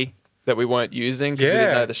CP that we weren't using because we didn't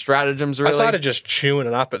Yeah. know the stratagems really. I started just chewing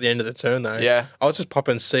it up at the end of the turn though. Yeah. I was just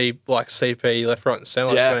popping CP left, right, and center.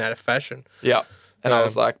 Like Yeah. going out of fashion. Yeah. And I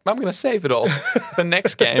was like, I'm going to save it all for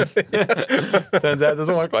next game. Turns out it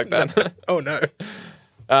doesn't work like that. Oh no.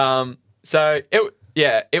 So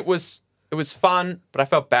it was fun, but I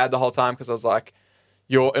felt bad the whole time because I was like,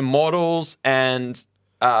 your Immortals and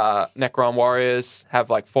Necron Warriors have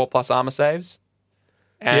like 4+ armor saves.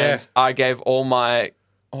 And Yeah. I gave all my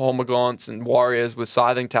Hormagaunts and Warriors with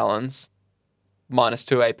Scything Talons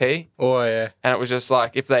 -2 AP. Oh, yeah. And it was just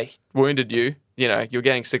like, if they wounded you, you know, you're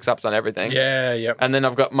getting 6 ups on everything. Yeah, yep. And then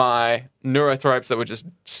I've got my neurothropes that were just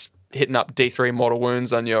hitting up D3 mortal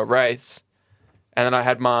wounds on your wraiths. And then I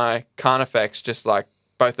had my Carnifex, just like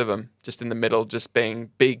both of them, just in the middle, just being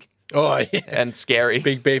big Oh, yeah. and scary.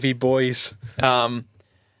 Big beefy boys.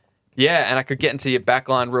 Yeah, and I could get into your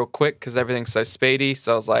backline real quick because everything's so speedy.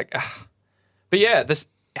 So I was like, ah. But yeah,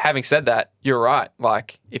 having said that, you're right.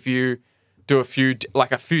 Like, if you do a few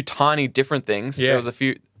tiny different things, Yeah. there was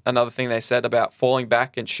another thing they said about falling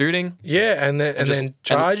back and shooting. Yeah, and then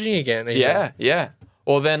charging again. Even. Yeah, yeah.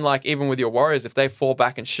 Or then, like, even with your warriors, if they fall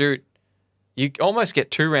back and shoot, you almost get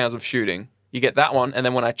 2 rounds of shooting. You get that one, and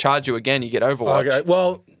then when I charge you again, you get Overwatch. Okay.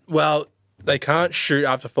 Well, they can't shoot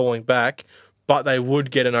after falling back, but they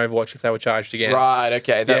would get an Overwatch if they were charged again. Right,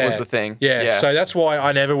 okay, that Yeah. was the thing. Yeah. So that's why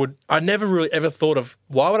I never really ever thought of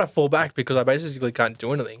why would I fall back, because I basically can't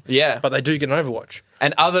do anything. Yeah. But they do get an Overwatch.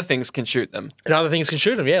 And other things can shoot them. And other things can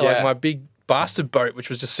shoot them, yeah. Yeah. Like my big bastard boat, which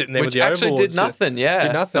was just sitting there Which with the actually Overlords. did nothing, yeah.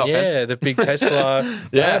 Did nothing, No offense. yeah. The big Tesla.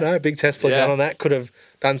 Yeah. I don't know, big Tesla Yeah. gun on that could have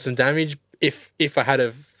done some damage if I had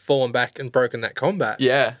have fallen back and broken that combat.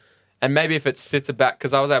 Yeah. And maybe if it sits about,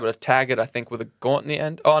 because I was able to tag it, I think, with a gaunt in the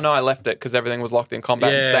end. Oh, no, I left it because everything was locked in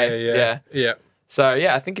combat and safe. Yeah. So,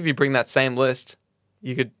 yeah, I think if you bring that same list,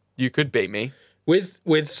 you could beat me. With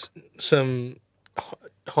some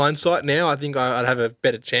hindsight now, I think I'd have a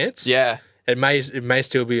better chance. Yeah. It may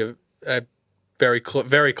still be a very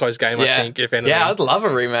close game. Yeah. I think, if anything. Yeah, I'd love a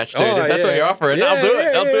rematch, dude. Oh, if that's yeah. what you're offering, Yeah, I'll do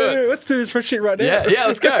it. I'll do it. Let's do this for shit right now. Yeah,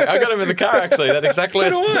 let's go. I got him in the car, actually. That exact So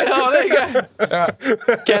list. do I. Oh, there you go. All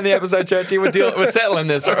right. Can the episode, Churchy. We're settling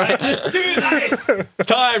this, all right? Let's do this!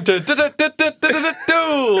 Time to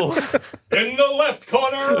duel. In the left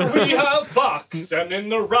corner, we have Fox, and in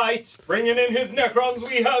the right, bringing in his Necrons,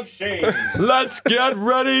 we have Shane. Let's get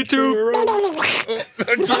ready to...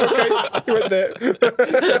 He went there.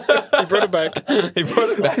 He brought it back. He brought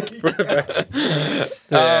it back.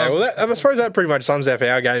 Yeah, well, I suppose that pretty much sums up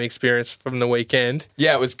our game experience from the weekend.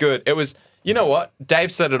 Yeah, it was good. It was, you know what?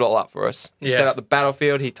 Dave set it all up for us. He Yeah. set up the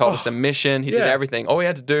battlefield. He told us a mission. He did yeah. everything. All we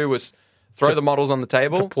had to do was throw the models on the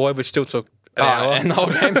table. Deploy, which still took an hour. And the whole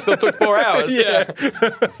game still took 4 hours. Yeah.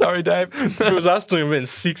 Sorry, Dave. If it was us doing it, it been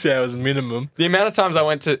 6 hours minimum. The amount of times I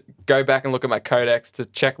went to go back and look at my codex to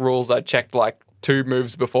check rules I checked like 2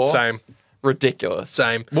 moves before. Same. Ridiculous.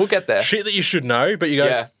 Same. We'll get there. Shit that you should know, but you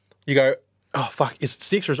go, oh, fuck, is it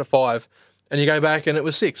 6 or is it 5? And you go back and it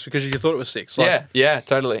was 6 because you thought it was 6. Like, Yeah,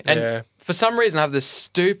 totally. And Yeah. for some reason, I have this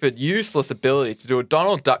stupid, useless ability to do a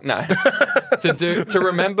Donald Duck. No, to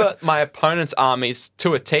remember my opponent's armies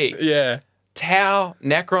to a T. Yeah. Tau,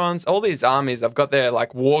 Necrons, all these armies. I've got their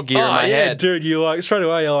like war gear in my head. dude, you like straight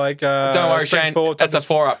away. You're like, Don't worry, strength Shane. 4, That's a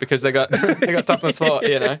toughness 4-up because they got toughness 4.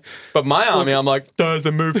 You know. But my army, I'm like, does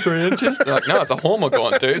it move 3 inches? They're like, no, it's a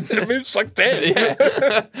Hormagaunt, dude. It moves like 10.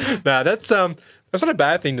 Yeah. Nah, that's not a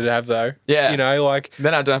bad thing to have though. Yeah. You know, like,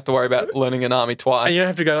 Then I don't have to worry about learning an army twice. and you don't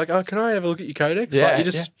have to go like, oh, can I have a look at your codex? Yeah, Like, you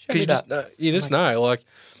just, yeah, show me cause you just know, like,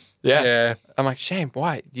 Yeah. Yeah. I'm like, Shane,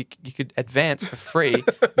 why? You could advance for free,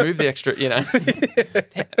 move the extra, you know.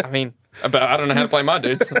 I mean, but I don't know how to play my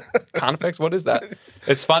dudes. Carnifex, what is that?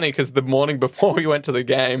 It's funny because the morning before we went to the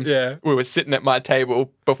game, Yeah. we were sitting at my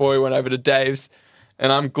table before we went over to Dave's,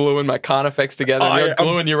 and I'm gluing my Carnifex together, and you're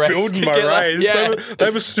gluing your wraiths building together. my raids. Yeah. They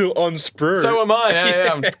were still on sprue. So am I. Yeah.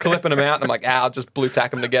 I'm clipping them out, and I'm like, I'll just blue tack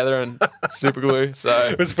them together and super glue. So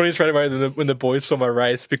It was funny straight away when the boys saw my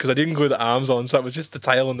wraith because I didn't glue the arms on, so it was just the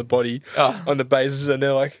tail and the body Oh. on the bases, and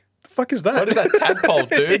they're like, "The fuck is that? what is that tadpole,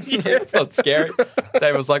 dude? It's not scary.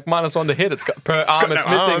 Dave was like, -1 to hit. It's got per arm. It's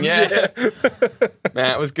no missing. arms, Yeah.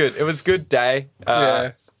 Man, it was good. It was a good day.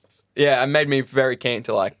 Yeah. Yeah, it made me very keen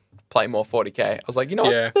to like play more 40k. I was like, you know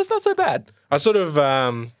what? Yeah. That's not so bad. I sort of,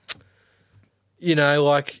 you know,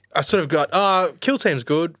 like I sort of got, Kill Team's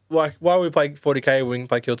good. Like while we play 40k, we can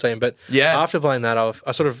play Kill Team. But Yeah. after playing that,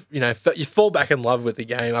 I sort of, you know, you fall back in love with the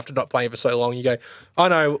game after not playing for so long. You go, I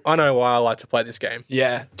know why I like to play this game.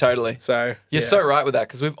 Yeah, totally. So You're yeah. so right with that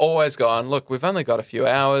because we've always gone, look, we've only got a few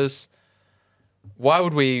hours. Why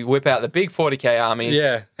would we whip out the big 40k armies?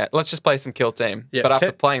 Yeah. Let's just play some Kill Team. Yeah, But after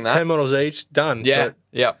 10 playing that, 10 models each done. yeah, But,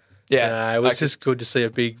 yeah. it was Like, just good to see a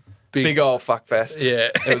big big old fuck fest. Yeah.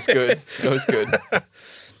 It was good. It was good.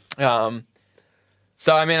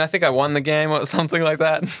 So I mean, I think I won the game or something like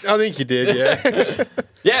that. I think you did, yeah.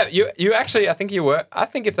 Yeah, you actually, I think you were. I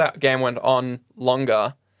think if that game went on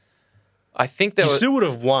longer, I think there You was still would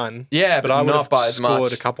have won. Yeah, but I would not have by as scored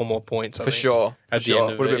much. a couple more points. I for think, sure. at For the sure,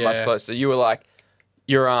 end of would have it, been much yeah. closer. You were like,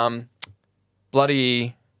 you're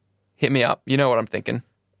bloody hit me up. You know what I'm thinking.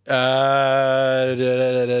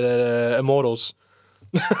 Immortals.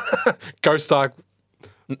 Ghost Ark.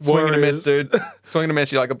 Swing and a miss, Warriors. dude. Swing and a miss.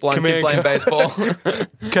 You're like a blind kid Command playing baseball.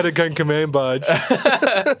 Catagon Command Barge.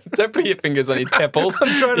 Don't put your fingers on your temples.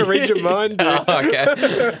 I'm trying to read your mind, dude. Oh,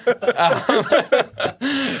 okay.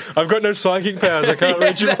 I've got no psychic powers. I can't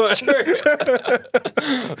read your That's mind.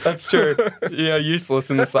 true. That's true. Yeah, useless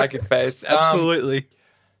in the psychic phase. Absolutely.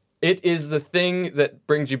 It is the thing that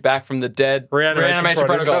brings you back from the dead. Reanimation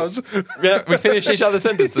protocols. Yeah, we finish each other's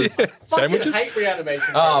sentences. Sandwiches? Fucking hate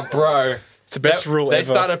reanimation. Oh, bro. It's the best rule They ever.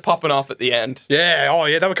 started popping off at the end. Yeah, oh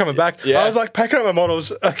yeah, they were coming back. Yeah. I was like packing up my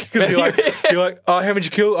models because you're like, oh, how many did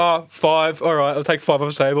you kill? Oh, 5. All right, I'll take 5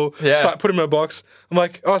 off the table. Yeah. So I put them in a box. I'm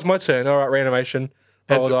like, oh, it's my turn. All right, reanimation.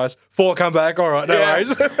 Roll to- dice. 4 come back. All right, no Yeah.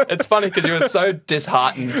 worries. It's funny because you were so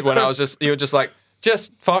disheartened when you were just like,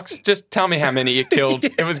 Fox, just tell me how many you killed.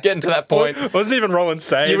 It was getting to that point. I wasn't even rolling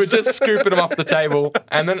saves. You were just scooping them off the table.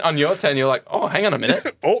 And then on your turn, you're like, oh, hang on a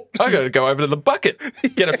minute. oh, I got to go over to the bucket,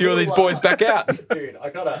 get a few of these boys back out. Dude,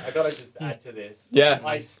 I gotta just add to this. Yeah.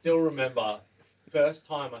 I still remember first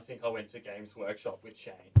time I think I went to Games Workshop with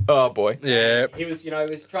Shane. Oh, boy. yeah. He was, he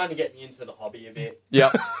was trying to get me into the hobby a bit.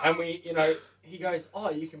 Yep. And we, he goes,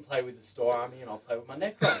 oh, you can play with the Store Army and I'll play with my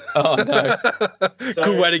Necrons. Oh, no. So,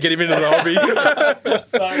 Good way to get him into the hobby.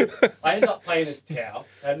 So I ended up playing as Tau.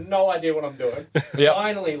 Had no idea what I'm doing. Yep.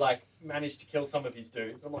 Finally, managed to kill some of his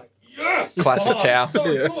dudes. I'm like, yes! Classic Tau. So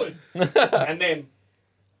Yeah. good. And then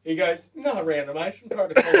he goes, no, reanimation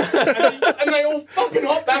protocol. And they all fucking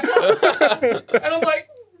hop back up. And I'm like,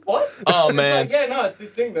 what? Oh, It's man. like, yeah, no, it's this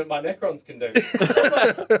thing that my Necrons can do. I'm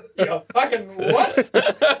like, you're fucking what?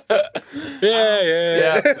 yeah.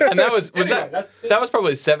 Yeah. And that was Anyway, that's it. that was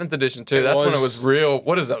probably 7th edition, too. It That's when it was. was real.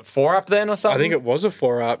 What is it, 4 up then or something? I think it was a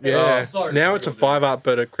 4 up. Yeah. Oh, sorry. Now it's a 5 up,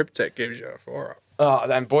 but a Cryptek gives you a 4 up. Oh,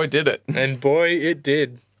 then boy, did it. And boy, it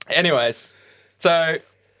did. Anyways, so,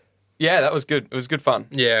 yeah, that was good. It was good fun.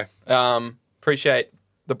 Yeah. Appreciate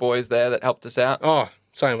the boys there that helped us out. Oh,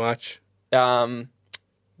 so much.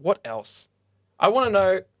 What else? I want to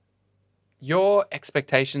know your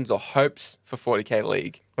expectations or hopes for 40K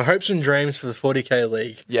League. My hopes and dreams for the 40k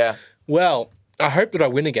league. Yeah. Well, I hope that I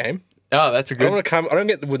win a game. Oh, that's a I don't good. want to come. I don't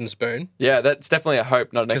get the wooden spoon. Yeah, that's definitely a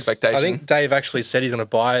hope, not an 'Cause expectation. I think Dave actually said he's going to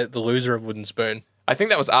buy the loser of wooden spoon.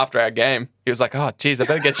 that was after our game. He was like, "Oh, geez, I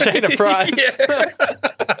better get Shane a prize."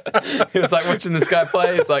 He was like watching this guy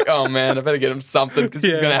play. He's like, "Oh man, I better get him something because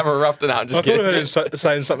he's Yeah. gonna have a rough night." I'm I just thought I heard kidding. him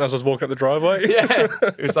saying something else. I was walking up the driveway. Yeah,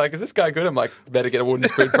 he was like, "Is this guy good?" I'm like, "Better get a wooden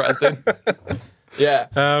spoon prize, dude." Yeah,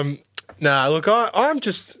 Nah, look, I'm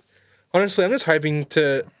just honestly, I'm just hoping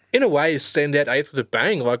to, in a way, stand out 8th with a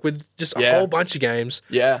bang, like with just a Yeah. whole bunch of games,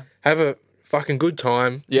 yeah, have a fucking good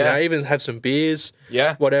time. Yeah. Even have some beers,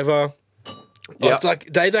 yeah, whatever. Yeah. It's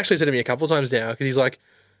like Dave actually said to me a couple of times now because he's like,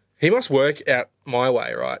 he must work out my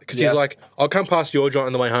way, right? Because Yeah. he's like, I'll come past your joint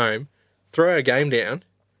on the way home, throw a game down,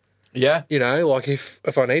 yeah, like if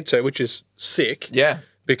I need to, which is sick. yeah,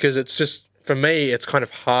 Because it's just for me, it's kind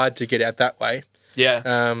of hard to get out that way. yeah,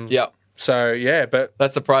 yeah. So yeah, but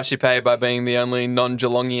That's the price you pay by being the only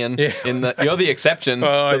non-Geelongian Yeah. in the. You're the exception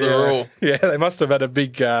to the rule. Yeah, they must have had a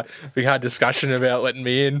big hard discussion about letting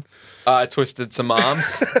me in. I twisted some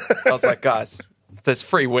arms. I was like, guys, there's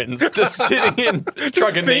free wins just sitting in Think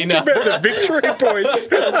Truganina. about the victory points.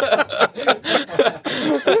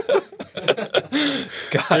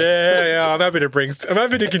 Yeah, I'm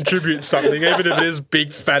happy to contribute something, even if it is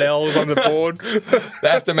big fat L's on the board. They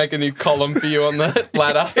have to make a new column for you on the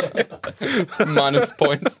ladder. Minus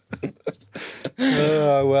points.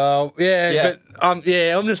 Well, Yeah. but I'm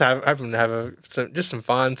just hoping to have some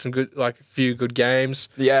fun, some good, like a few good games.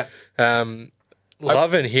 Yeah.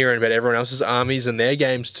 Loving hearing about everyone else's armies and their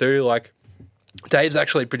games too. Like Dave's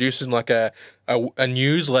actually producing like a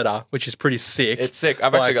newsletter, which is pretty sick. It's sick.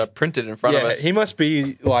 I've actually got it printed in front of us. he must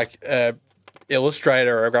be like a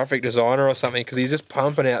illustrator or a graphic designer or something because he's just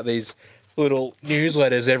pumping out these little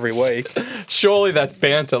newsletters every week. Surely that's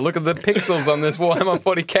banter. Look at the pixels on this Warhammer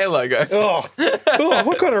 40K logo. Oh,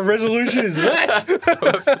 what kind of resolution is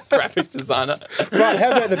that? Graphic designer. Right,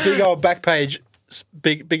 how about the big old back page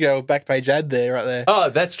ad there, right there? Oh,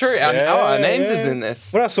 that's true. Our names is yeah. in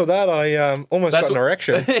this. When I saw that, I almost That's got an what-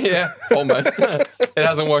 erection. Yeah, almost. It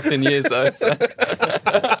hasn't worked in years though. So.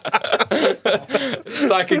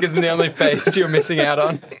 Psychic isn't the only phase you're missing out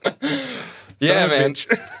on. Yeah, Son of a man.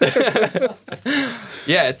 bitch.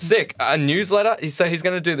 Yeah, it's sick. A newsletter. So he's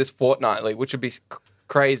going to do this fortnightly, which would be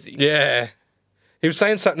crazy. Yeah. He was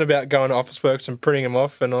saying something about going to Officeworks and printing them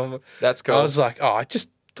off, and That's cool. I was like, oh, just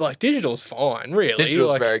like digital's fine, really.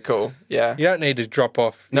 Digital's like, very cool. Yeah. You don't need to drop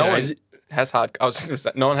off. No you know, one. has hard. I was just going to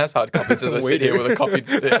say, no one has hard copies as I We sit here do. with a copied,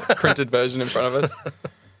 printed version in front of us.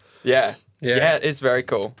 Yeah, Yeah. it's very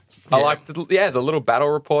cool. I Yeah. like the little battle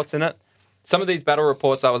reports in it. Some of these battle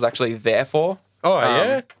reports I was actually there for. Oh,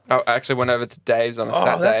 yeah? I actually went over to Dave's on a Oh,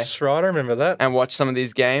 Saturday that's right. I remember that. and watched some of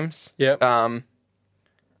these games. Yep.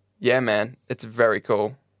 Yeah, man, it's very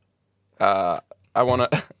cool. I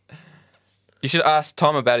want to. You should ask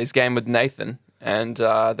Tom about his game with Nathan and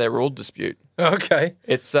their rule dispute. Okay.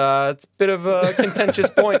 It's a bit of a contentious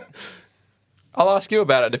point. I'll ask you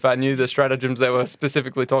about it if I knew the stratagems they were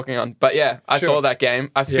specifically talking on. But yeah, I Sure. saw that game.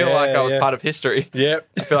 I feel Yeah, like I was yeah. part of history. Yep.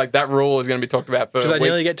 I feel like that rule is going to be talked about for Did they weeks.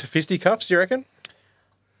 nearly get to fisticuffs, do you reckon?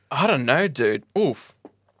 I don't know, dude. Oof.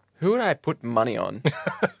 Who would I put money on?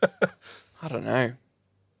 I don't know.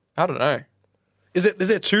 Is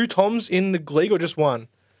there two Toms in the league or just one?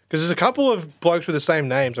 Because there's a couple of blokes with the same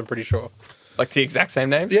names, I'm pretty sure. Like the exact same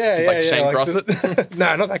names? Yeah, yeah, Like yeah. Shane like Crossett?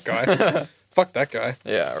 No, not that guy. Fuck that guy.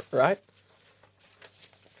 Yeah, right?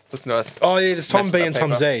 Listen to us. Oh, yeah, there's Tom Mess B with and that Tom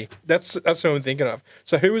paper. Z. That's what I'm thinking of.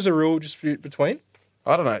 So who was the rule dispute between?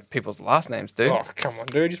 I don't know people's last names, dude. Oh, come on,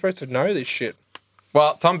 dude. You're supposed to know this shit.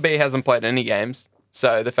 Well, Tom B hasn't played any games,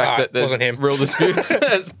 so the fact that there's wasn't him. real disputes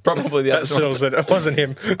is probably the That other settles it. It wasn't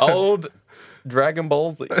him. Old Dragon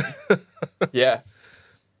Ball Z. Yeah.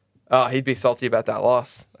 Oh, he'd be salty about that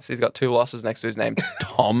loss. So he's got 2 losses next to his name,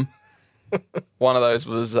 Tom. One of those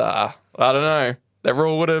was, I don't know. That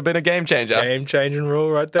rule would have been a game changer. Game-changing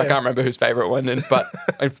rule right there. I can't remember whose favourite went in, but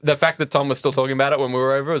the fact that Tom was still talking about it when we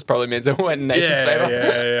were over was probably means it went in Nathan's favour.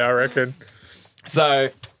 Yeah, I reckon. So,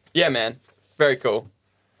 yeah, man. Very cool.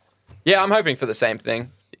 Yeah, I'm hoping for the same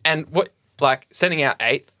thing. And sending out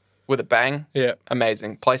 8th with a bang, Yeah.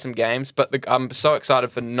 amazing. Play some games, but I'm so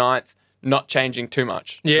excited for 9th not changing too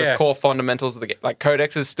much. Yeah. The core fundamentals of the game, like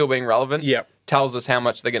Codex is still being relevant. Yep. Tells us how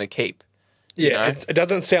much they're going to keep. Yeah, know? it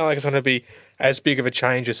doesn't sound like it's going to be as big of a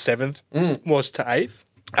change as 7th was to 8th.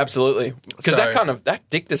 Absolutely. Because So- that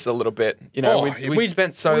dicked us a little bit. You know, we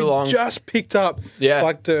spent so we long. just picked up Yeah.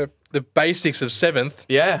 like the basics of 7th,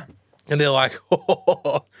 Yeah. and they're like,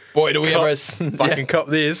 oh, Boy, do we cop- ever. fucking cop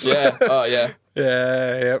this. Yeah. Oh, yeah.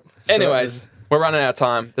 Yeah, yep. So Anyways, we're running out of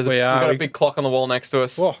time. We've got a We- big clock on the wall next to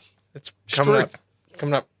us. whoa, it's coming up. Struth.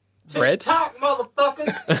 Coming up. Red? Talk,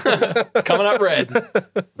 motherfucker. It's coming up red.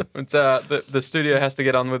 It's, the studio has to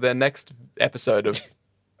get on with their next episode of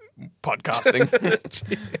podcasting.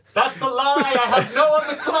 That's a lie. I have no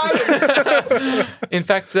other clients. In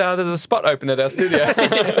fact, there's a spot open at our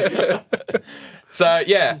studio. So,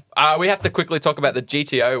 yeah, we have to quickly talk about the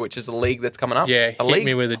GTO, which is a league that's coming up. Yeah, a hit league?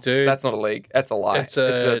 me with it, dude. That's not a league. That's a lie. It's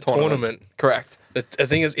a tournament. Correct. I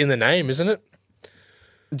think it's in the name, isn't it?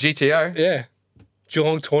 GTO. Yeah.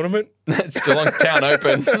 Geelong Tournament. It's Geelong Town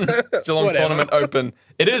Open. Geelong Whatever. Tournament Open.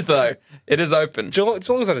 It is, though. It is open. Geelong's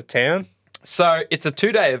not a town. So it's a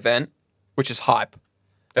 2-day event, which is hype.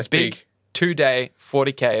 That's Big big. 2-day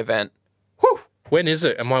 40K event. Whew. When is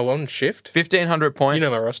it? Am I on shift? 1,500 points. You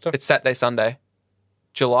know my roster. It's Saturday, Sunday.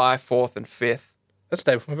 July 4th and 5th. That's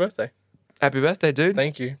the day before my birthday. Happy birthday, dude.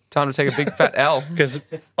 Thank you. Time to take a big fat L. Because,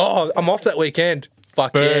 I'm off that weekend.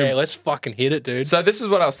 Fuck Boom. yeah, let's fucking hit it, dude. So this is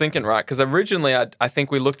what I was thinking, right? Because originally I think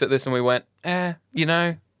we looked at this and we went, we're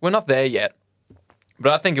not there yet.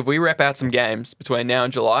 But I think if we rep out some games between now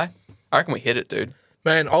and July, I reckon we hit it, dude.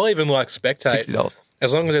 Man, I'll even spectate. $60.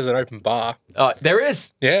 As long as there's an open bar. There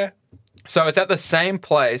is. Yeah. So it's at the same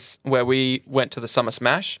place where we went to the Summer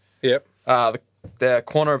Smash. Yep. The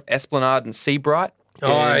corner of Esplanade and Seabright in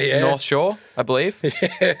Oh, yeah. North Shore, I believe.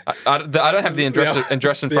 I don't have the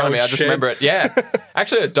address in the front of me. old I just shed. remember it. Yeah.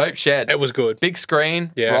 Actually, a dope shed. It was good. Big screen,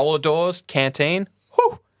 Yeah. roller doors, canteen.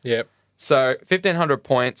 Whew. Yep. So 1,500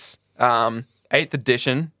 points, 8th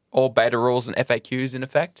edition, all beta rules and FAQs in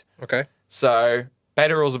effect. Okay. So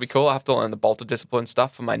beta rules will be cool. I have to learn the Bolter discipline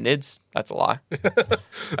stuff for my NIDS. That's a lie.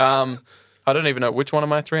 I don't even know which one of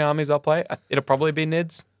my 3 armies I'll play. It'll probably be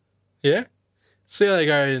NIDS. Yeah. See how they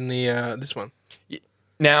go in the this one.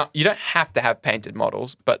 Now, you don't have to have painted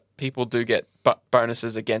models, but people do get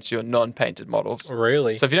bonuses against your non-painted models.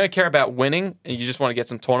 Really? So if you don't care about winning and you just want to get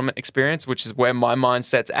some tournament experience, which is where my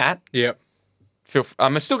mindset's at, Yep.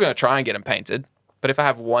 I'm still going to try and get them painted. But if I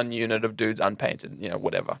have one unit of dudes unpainted,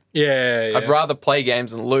 whatever. Yeah. I'd rather play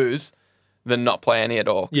games and lose than not play any at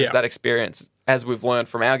all. Because Yeah. that experience, as we've learned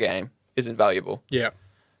from our game, is invaluable. Yeah.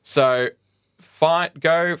 So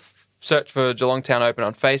search for Geelong Town Open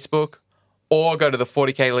on Facebook or go to the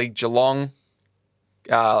 40K League Geelong,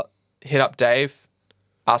 hit up Dave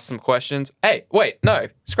ask some questions. Hey, wait, no,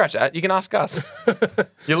 scratch that. You can ask us.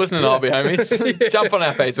 You're listening to Hobby Homies. Jump on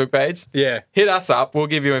our Facebook page. Yeah. Hit us up. We'll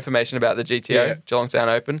give you information about the GTO, Yeah. Geelongtown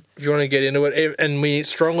Open. If you want to get into it, and we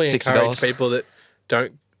strongly $60. encourage people that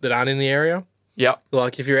aren't in the area. Yep.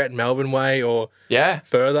 Like if you're at Melbourne Way or Yeah.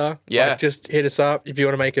 further, Yeah. like just hit us up if you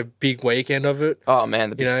want to make a big weekend of it. Oh, man,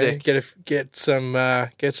 that'd be You know, sick. get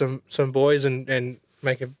some boys and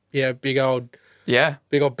make a big old Yeah.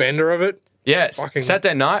 bender of it. Yeah. Fucking-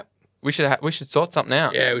 Saturday night, we should sort something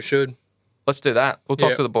out. Yeah, we should. Let's do that. We'll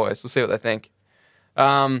talk Yeah. to the boys. We'll see what they think.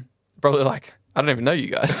 Probably like, I don't even know you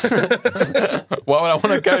guys. Why would I want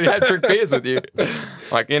to go have drink beers with you?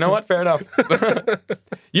 Like, you know what? Fair enough.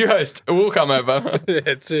 You host. We'll come over.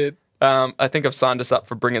 That's it. I think I've signed us up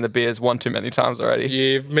for bringing the beers one too many times already.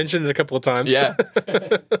 You've mentioned it a couple of times. Yeah.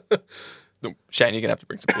 Shane, you're going to have to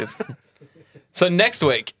bring some beers. So next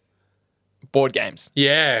week, board games.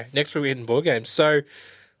 Yeah. Next week we're hitting board games. So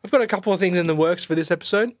I've got a couple of things in the works for this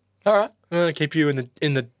episode. All right. I'm gonna keep you in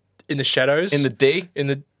the shadows. In the D.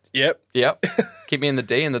 Yep. Yep. Keep me in the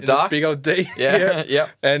D, in the In the dark. big old D. Yeah. Yep.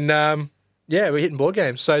 And yeah, we're hitting board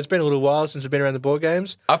games. So it's been a little while since we've been around the board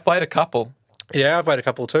games. I've played a couple. Yeah, I've played a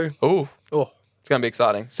couple too. Ooh. Oh, It's going to be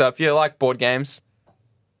exciting. So if you like board games,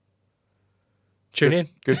 tune in.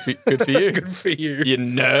 good for you. Good for you. You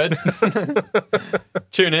nerd.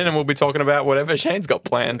 Tune in and we'll be talking about whatever Shane's got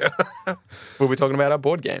planned. We'll be talking about our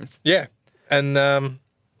board games. Yeah. And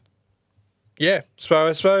yeah. So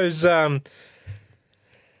I suppose as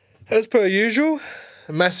per usual,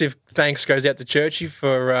 a massive thanks goes out to Churchy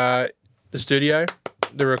for the studio,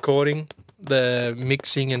 the recording, the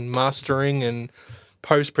mixing and mastering and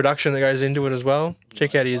post production that goes into it as well.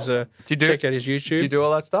 Check out his check out his YouTube. Do you do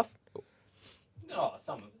all that stuff? Oh,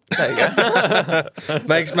 some of it. There you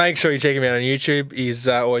go. Make sure you check him out on YouTube. He's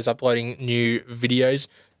always uploading new videos,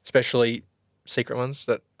 especially secret ones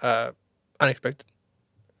that are unexpected.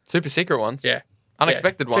 Super secret ones. Yeah.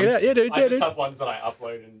 Unexpected Check it ones. out. Yeah, dude. I Yeah, just dude. have ones that I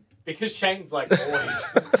upload, and because Shane's like always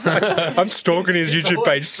I'm stalking his He's YouTube always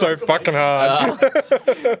page so talking fucking hard.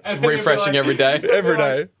 It's refreshing every day. Every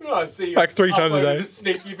day. Oh, I see you Like 3 times a uploaded day. A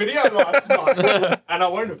sneaky video last night, and I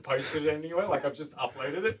won't have posted it anywhere. Like I've just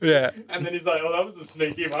uploaded it. Yeah. And then he's like, "Oh, that was a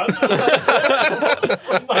sneaky one."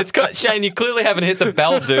 It's got Shane. You clearly haven't hit the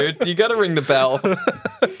bell, dude. You got to ring the bell.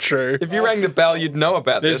 True. If you rang the bell, you'd know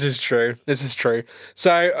about this. This is true. This is true.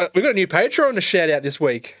 So we've got a new Patreon to shout out this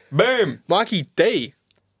week. Boom. Mikey D,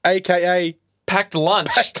 a.k.a. Packed lunch.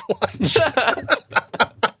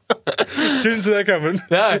 Didn't see that coming.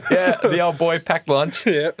 No, yeah, the old boy packed lunch.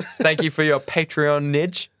 Yep. Thank you for your Patreon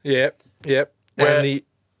nidge. Yep. Yep. Where- And the...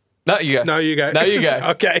 No, you go. No, you go. No, you go.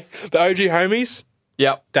 Okay. The OG homies,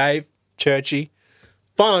 Yep. Dave, Churchy,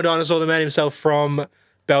 Final Dinosaur, the man himself from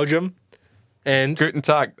Belgium. And Guten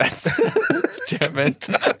Tag. That's German.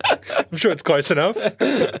 I'm sure it's close enough.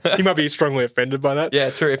 He might be strongly offended by that.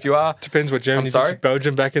 Yeah, true. If you are, Depends what Germany did sorry? to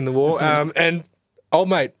Belgium back in the war. And old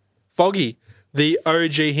mate, Foggy, the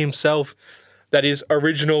OG himself, that is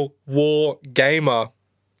original war gamer.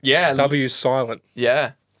 yeah, W silent.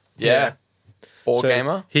 yeah, Yeah. All So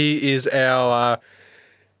gamer. He is our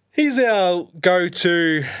he's our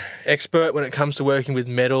go-to expert when it comes to working with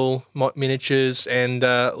metal miniatures and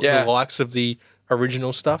Yeah. the likes of the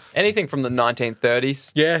original stuff. Anything from the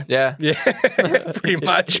 1930s. Yeah. Yeah. Yeah. Pretty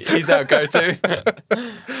much. He's our go-to.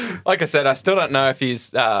 Like I said, I still don't know if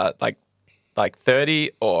he's like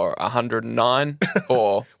 30 or 109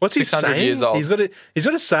 or What's he 600 saying? years old. He's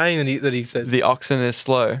got a saying that he says. The oxen is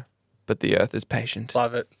slow, but the earth is patient.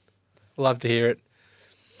 Love it. Love to hear it.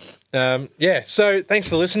 Yeah, so thanks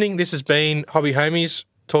for listening. This has been Hobby Homies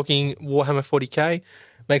talking Warhammer 40k.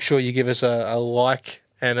 Make sure you give us a like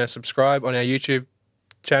and a subscribe on our YouTube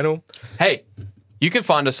channel. Hey, you can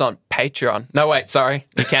find us on Patreon. No, wait, sorry.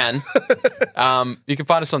 You can. You can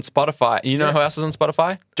find us on Spotify. You know who else is on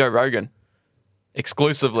Spotify? Joe Rogan.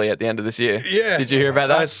 Exclusively at the end of this year. Yeah. Did you hear about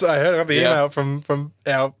that? I heard of the Yeah. email from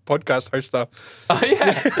our podcast hoster. Oh,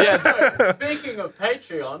 yeah. Yeah. Speaking of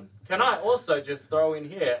Patreon, can I also just throw in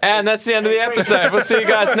here? And that's the end of the episode. We'll see you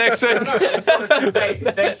guys next week. No, I just wanted to say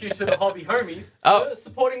thank you to the Hobby Homies Oh. for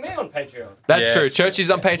supporting me on Patreon. That's Yes. true. Churchy's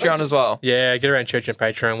on Patreon as well. Yeah, get around Church and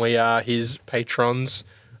Patreon. We are his patrons.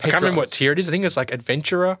 I can't remember what tier it is. I think it's like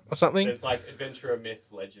Adventurer or something. It's like Adventurer, Myth,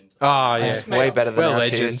 Legend. Oh, yeah. It's Way better than Well, our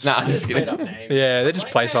legends. tiers. Nah, I'm just Made kidding. up names. Yeah, they're just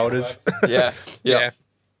Like, yeah, placeholders. it works. Yeah. Yeah.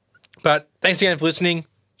 But thanks again for listening.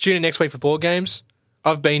 Tune in next week for board games.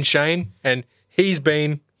 I've been Shane, and he's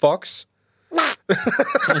been Fox.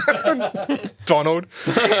 Donald.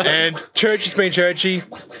 And Church has been Churchy.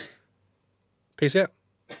 Peace out.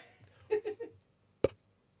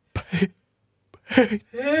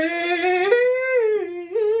 Hey.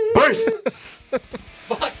 Bruce!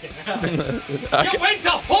 Fucking hell. You went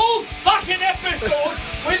a whole fucking episode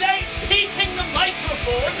without peeking the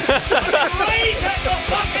microphone. Right at the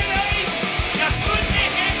fucking age. You couldn't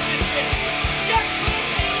have hit the shit. You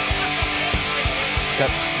couldn't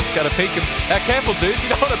have Gotta peek him. Careful, dude. You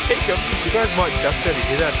don't want to peek him. You guys might just be able to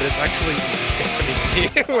hear that, but it's actually deafening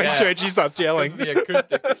here when Yeah. Churchy starts yelling. The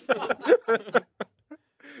acoustics.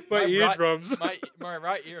 My right- eardrums. my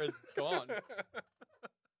right ear is gone.